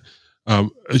today.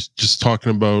 It's just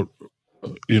talking about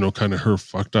kind of her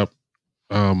fucked up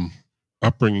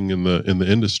upbringing in the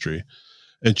industry,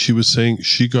 and she was saying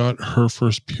she got her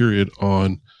first period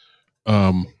on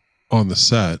the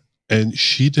set, and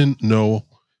she didn't know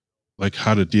like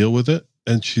how to deal with it.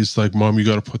 And she's like, "Mom, you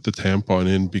got to put the tampon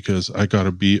in because I got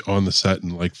to be on the set in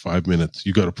like 5 minutes.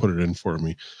 You got to put it in for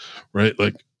me." Right?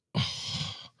 Like,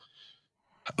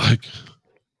 like,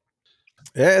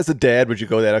 yeah, as a dad, would you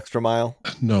go that extra mile?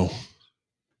 No.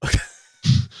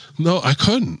 No, I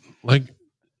couldn't. Like,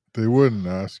 they wouldn't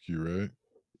ask you, right?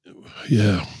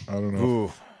 Yeah. I don't know.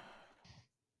 Ooh.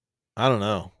 I don't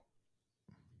know.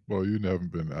 Well, you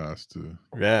haven't been asked to.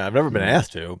 Yeah, I've never been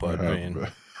asked to, but I mean,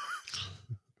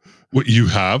 what, you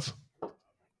have?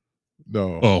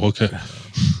 No. Oh, okay.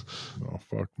 No,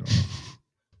 fuck no.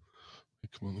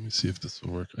 Come on, let me see if this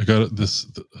will work. I got this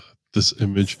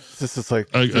image. This is like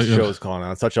this show's going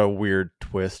on. Such a weird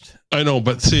twist. I know,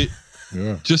 but see,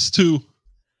 yeah. Just to,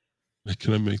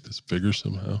 can I make this bigger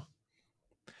somehow?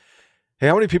 Hey,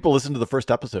 how many people listened to the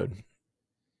first episode?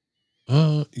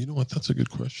 You know what? That's a good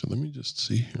question. Let me just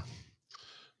see here.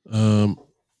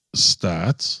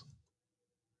 Stats.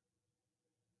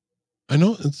 I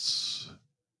know it's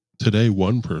today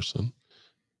 1 person.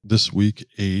 This week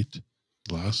 8.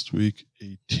 Last week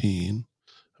 18.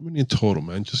 How many in total,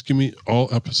 man? Just give me all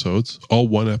episodes, all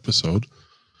 1 episode.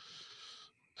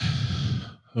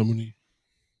 How many?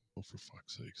 Oh, for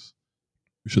fuck's sakes.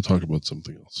 We should talk about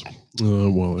something else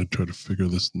while I try to figure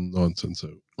this nonsense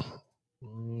out.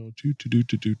 Oh,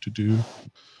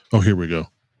 here we go.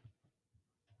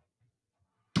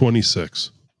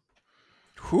 26.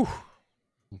 Whew.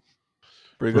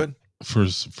 Pretty good.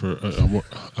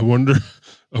 I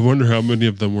wonder how many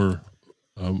of them were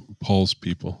Paul's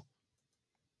people.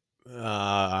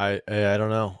 I don't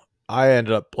know. I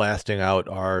ended up blasting out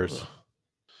ours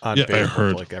on Facebook, I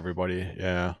heard. like everybody.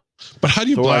 Yeah. But how do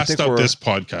you blast out this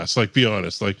podcast? Like, be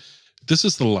honest. Like, this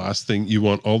is the last thing you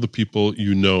want all the people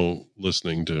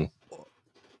listening to.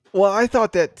 Well, I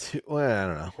thought that too. Well, I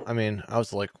don't know. I mean, I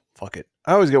was like, fuck it.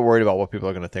 I always get worried about what people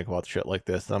are going to think about shit like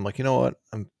this. And I'm like, you know what?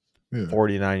 I'm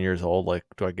 49 years old. Like,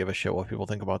 do I give a shit what people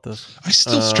think about this? I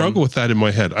still struggle with that in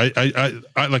my head. I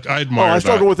admire. I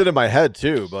struggle with it in my head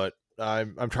too, but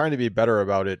I'm trying to be better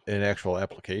about it in actual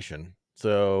application.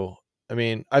 So, I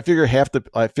mean, I figure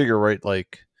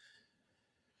like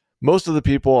most of the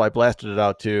people I blasted it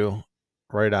out to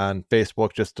right on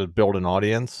Facebook just to build an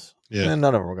audience. Yeah. And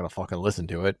none of them are going to fucking listen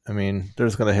to it. I mean, they're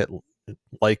just going to hit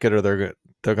like it or they're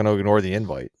going to ignore the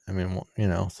invite. I mean,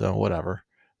 so whatever.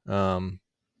 I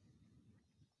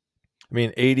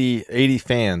mean, 80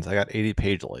 fans. I got 80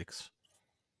 page likes.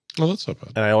 Oh, that's not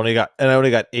bad. And I only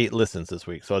got 8 listens this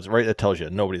week. So it's right. It tells you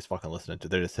nobody's fucking listening to.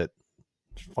 They just hit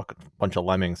fucking bunch of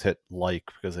lemmings hit like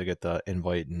because they get the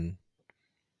invite and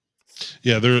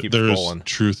yeah, there keep is scrolling.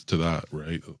 truth to that,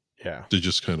 right? Yeah. They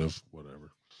just kind of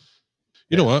whatever.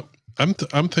 You know what? I'm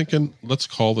thinking let's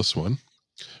call this one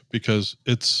because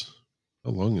it's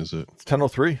how long is it? It's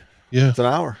 10:03. Yeah, It's an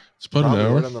hour. it's about Probably an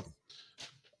hour. right on the-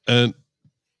 And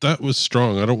that was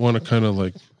strong. I don't want to kind of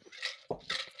like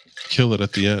kill it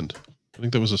at the end. I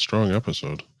think that was a strong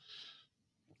episode.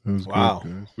 It was Wow.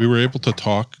 good, guys. We were able to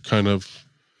talk kind of.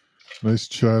 Nice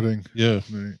chatting. Yeah.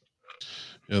 Right.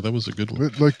 Yeah, that was a good one.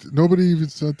 But like nobody even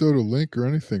sent out a link or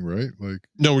anything, right? Like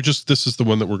No, this is the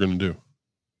one that we're going to do.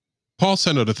 Paul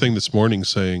sent out a thing this morning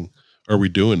saying, "Are we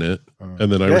doing it?"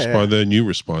 And then I responded, and you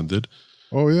responded.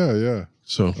 Oh yeah.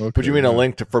 So, okay, But you mean a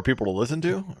link for people to listen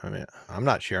to? I mean, I'm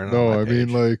not sharing it. No, on my I mean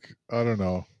page. like I don't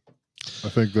know. I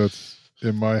think that's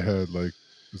in my head. Like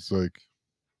it's like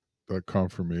that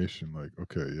confirmation. Like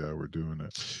okay, yeah, we're doing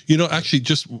it. actually,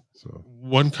 just So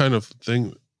one kind of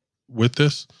thing with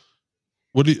this.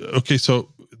 Okay,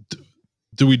 so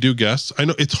do we do guests? I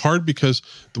know it's hard because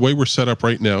the way we're set up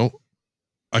right now,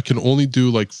 I can only do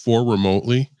like 4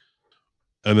 remotely,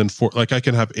 and then 4, like I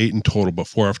can have 8 in total, but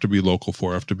 4 have to be local,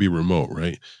 4 have to be remote,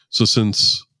 right? So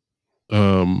since we're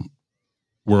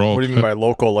all, What do you mean by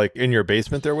local? Like in your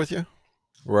basement there with you,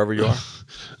 wherever you are?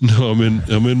 No, I'm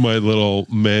in my little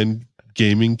man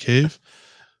gaming cave.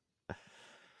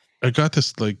 I got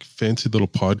this like fancy little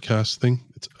podcast thing.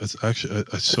 It's actually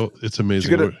it's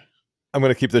amazing. I'm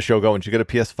gonna keep the show going. Did you get a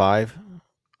PS5?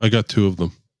 I got 2 of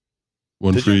them.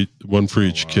 One Did for you? one for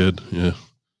each wow. kid. Yeah.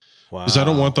 Wow. Because I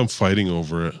don't want them fighting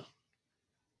over it.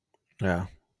 Yeah.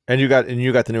 And you got the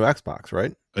new Xbox,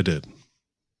 right? I did.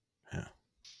 Yeah.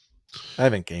 I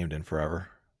haven't gamed in forever.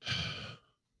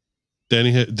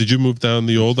 Danny, did you move down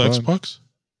the old fun. Xbox?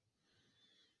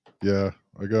 yeah,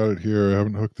 I got it here. I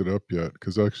haven't hooked it up yet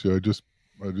because actually I just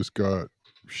got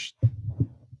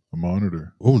a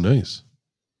monitor. Oh, nice.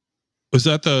 Was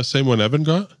that the same one Evan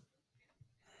got?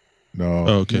 No,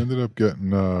 Oh, okay. he ended up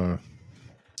getting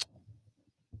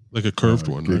Like a curved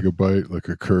one, right? gigabyte, like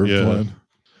a curved one.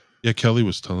 Yeah, Kelly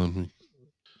was telling me.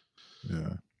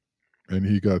 Yeah, and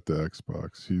he got the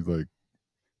Xbox. He like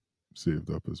saved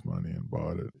up his money and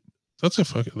bought it. That's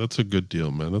a good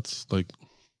deal, man. That's like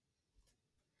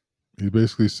he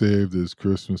basically saved his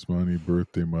Christmas money,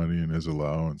 birthday money, and his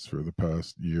allowance for the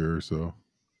past year or so.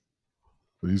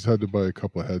 But he's had to buy a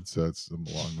couple of headsets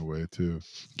along the way too.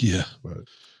 Yeah. But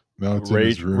now it's in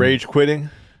his room. Rage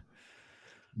quitting?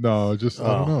 No, just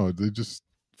I don't know. They just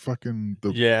fucking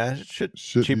shit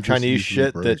you cheap just Chinese easily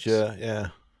shit breaks.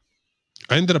 that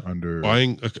I ended up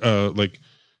buying like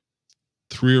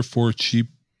 3 or 4 cheap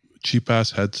ass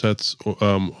headsets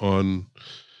on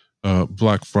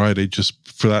Black Friday just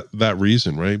for that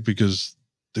reason, right? Because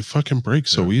they fucking break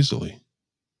so easily.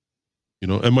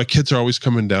 And my kids are always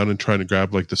coming down and trying to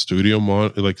grab like the studio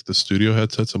the studio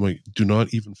headsets. I'm like, do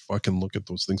not even fucking look at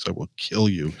those things. I will kill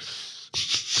you.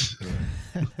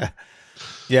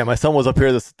 Yeah, my son was up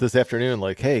here this afternoon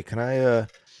like, hey, can I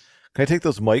take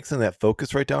those mics and that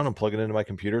focus right down and plug it into my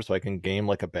computer so I can game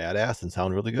like a badass and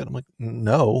sound really good? I'm like,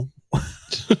 no.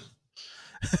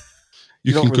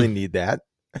 you don't really need that.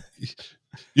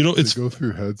 It's they go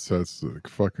through headsets like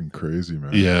fucking crazy,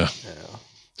 man. Yeah.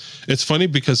 It's funny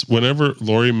because whenever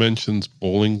Lori mentions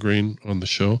Bowling Green on the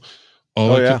show,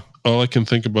 all I can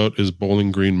think about is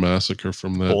Bowling Green Massacre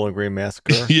from that. Bowling Green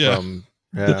Massacre? From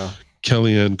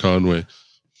Kellyanne Conway.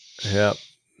 Yep.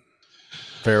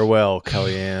 Farewell,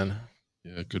 Kellyanne.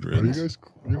 Yeah, good riddance.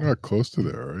 You're not close to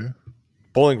there, are you?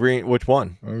 Bowling Green, which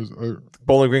one?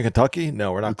 Bowling Green, Kentucky?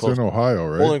 No, we're not close. It's in Ohio,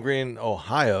 right? Bowling Green,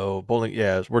 Ohio.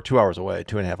 We're 2 hours away,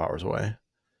 2.5 hours away.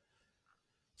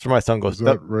 So my son goes. Is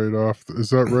that right off? Is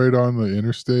that right on the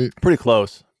interstate? Pretty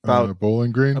close. About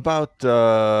Bowling Green. About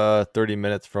 30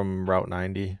 minutes from Route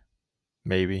 90,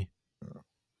 maybe.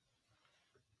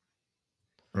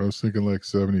 I was thinking like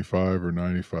 75 or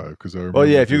 95 because I remember. Oh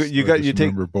yeah, if you take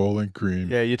remember Bowling Green.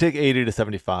 Yeah, you take 80 to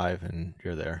 75 and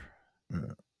you're there.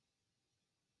 Yeah.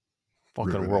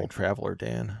 Fucking world traveler,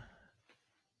 Dan.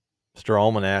 Mr.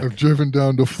 Almanac. I've driven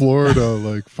down to Florida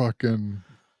like fucking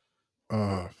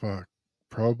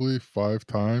probably 5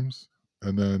 times,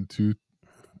 and then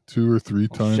 2 or 3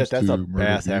 times Shit, that's to a Myrtle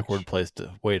bass Beach. backward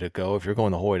way to go. If you're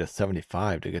going the whole way to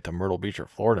 75 to get to Myrtle Beach or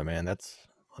Florida, man, that's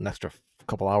an extra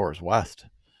couple hours west.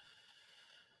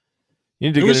 You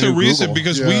need to There get was a a new reason Google.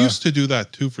 because we Yeah. used to do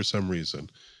that too for some reason.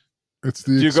 It's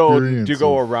the Do you experience.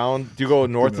 go of around? Do you go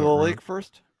north of that the route. lake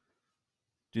first?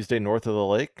 Do you stay north of the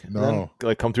lake? And No. then,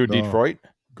 like come through No. Detroit?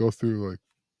 Go through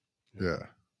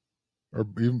or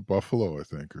even Buffalo, I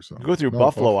think, or something. You go through No,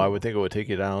 Buffalo, I would think it would take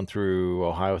you down through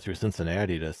Ohio through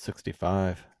Cincinnati to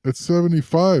 65. It's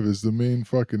 75 is the main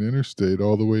fucking interstate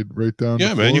all the way right down to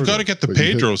Yeah, Florida. man, you got to get the But you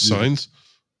hit- Pedro you- signs.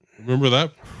 Remember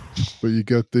that? But you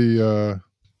get the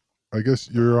I guess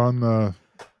you're on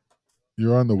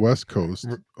the west coast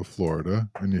of Florida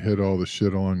and you hit all the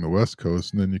shit along the west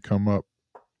coast, and then you come up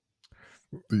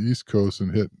the east coast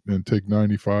and take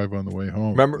 95 on the way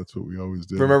home. Remember- That's what we always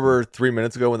did. Remember 3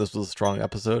 minutes ago when this was a strong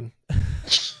episode?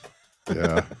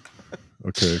 Yeah.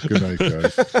 Okay. Good night,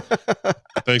 guys.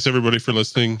 Thanks everybody for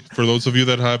listening. For those of you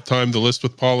that have time to list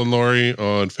with Paul and Laurie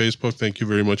on Facebook, thank you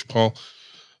very much, Paul.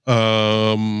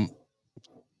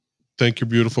 Thank your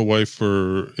beautiful wife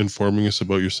for informing us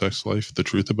about your sex life, the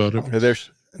truth about it.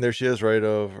 There she is right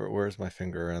over. Where's my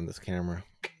finger on this camera?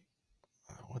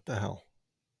 What the hell?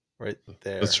 Right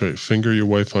there. That's right. Finger your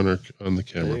wife on the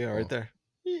camera. There you go, right there.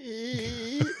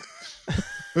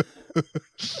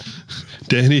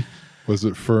 Danny, Was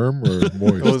it firm or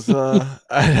moist? It was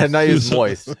I had not used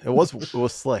moist. It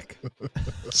was slick.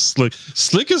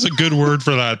 slick is a good word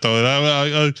for that,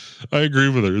 though. I agree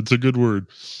with her. It's a good word.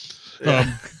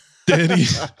 Yeah. Danny,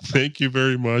 thank you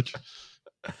very much.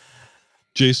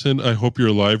 Jason, I hope you're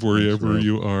alive wherever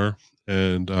you are.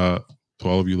 And to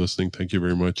all of you listening, thank you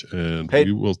very much. And Hey,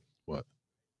 we will. What?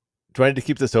 Do I need to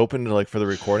keep this open like for the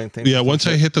recording thing? Yeah, once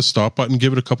I hit the stop button,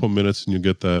 give it a couple minutes, and you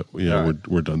get that. Yeah, right.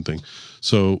 we're done thing.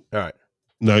 So all right.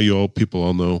 Now people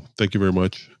all know. Thank you very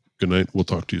much. Good night. We'll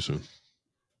talk to you soon.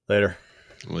 Later.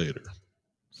 Later.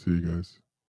 See you guys.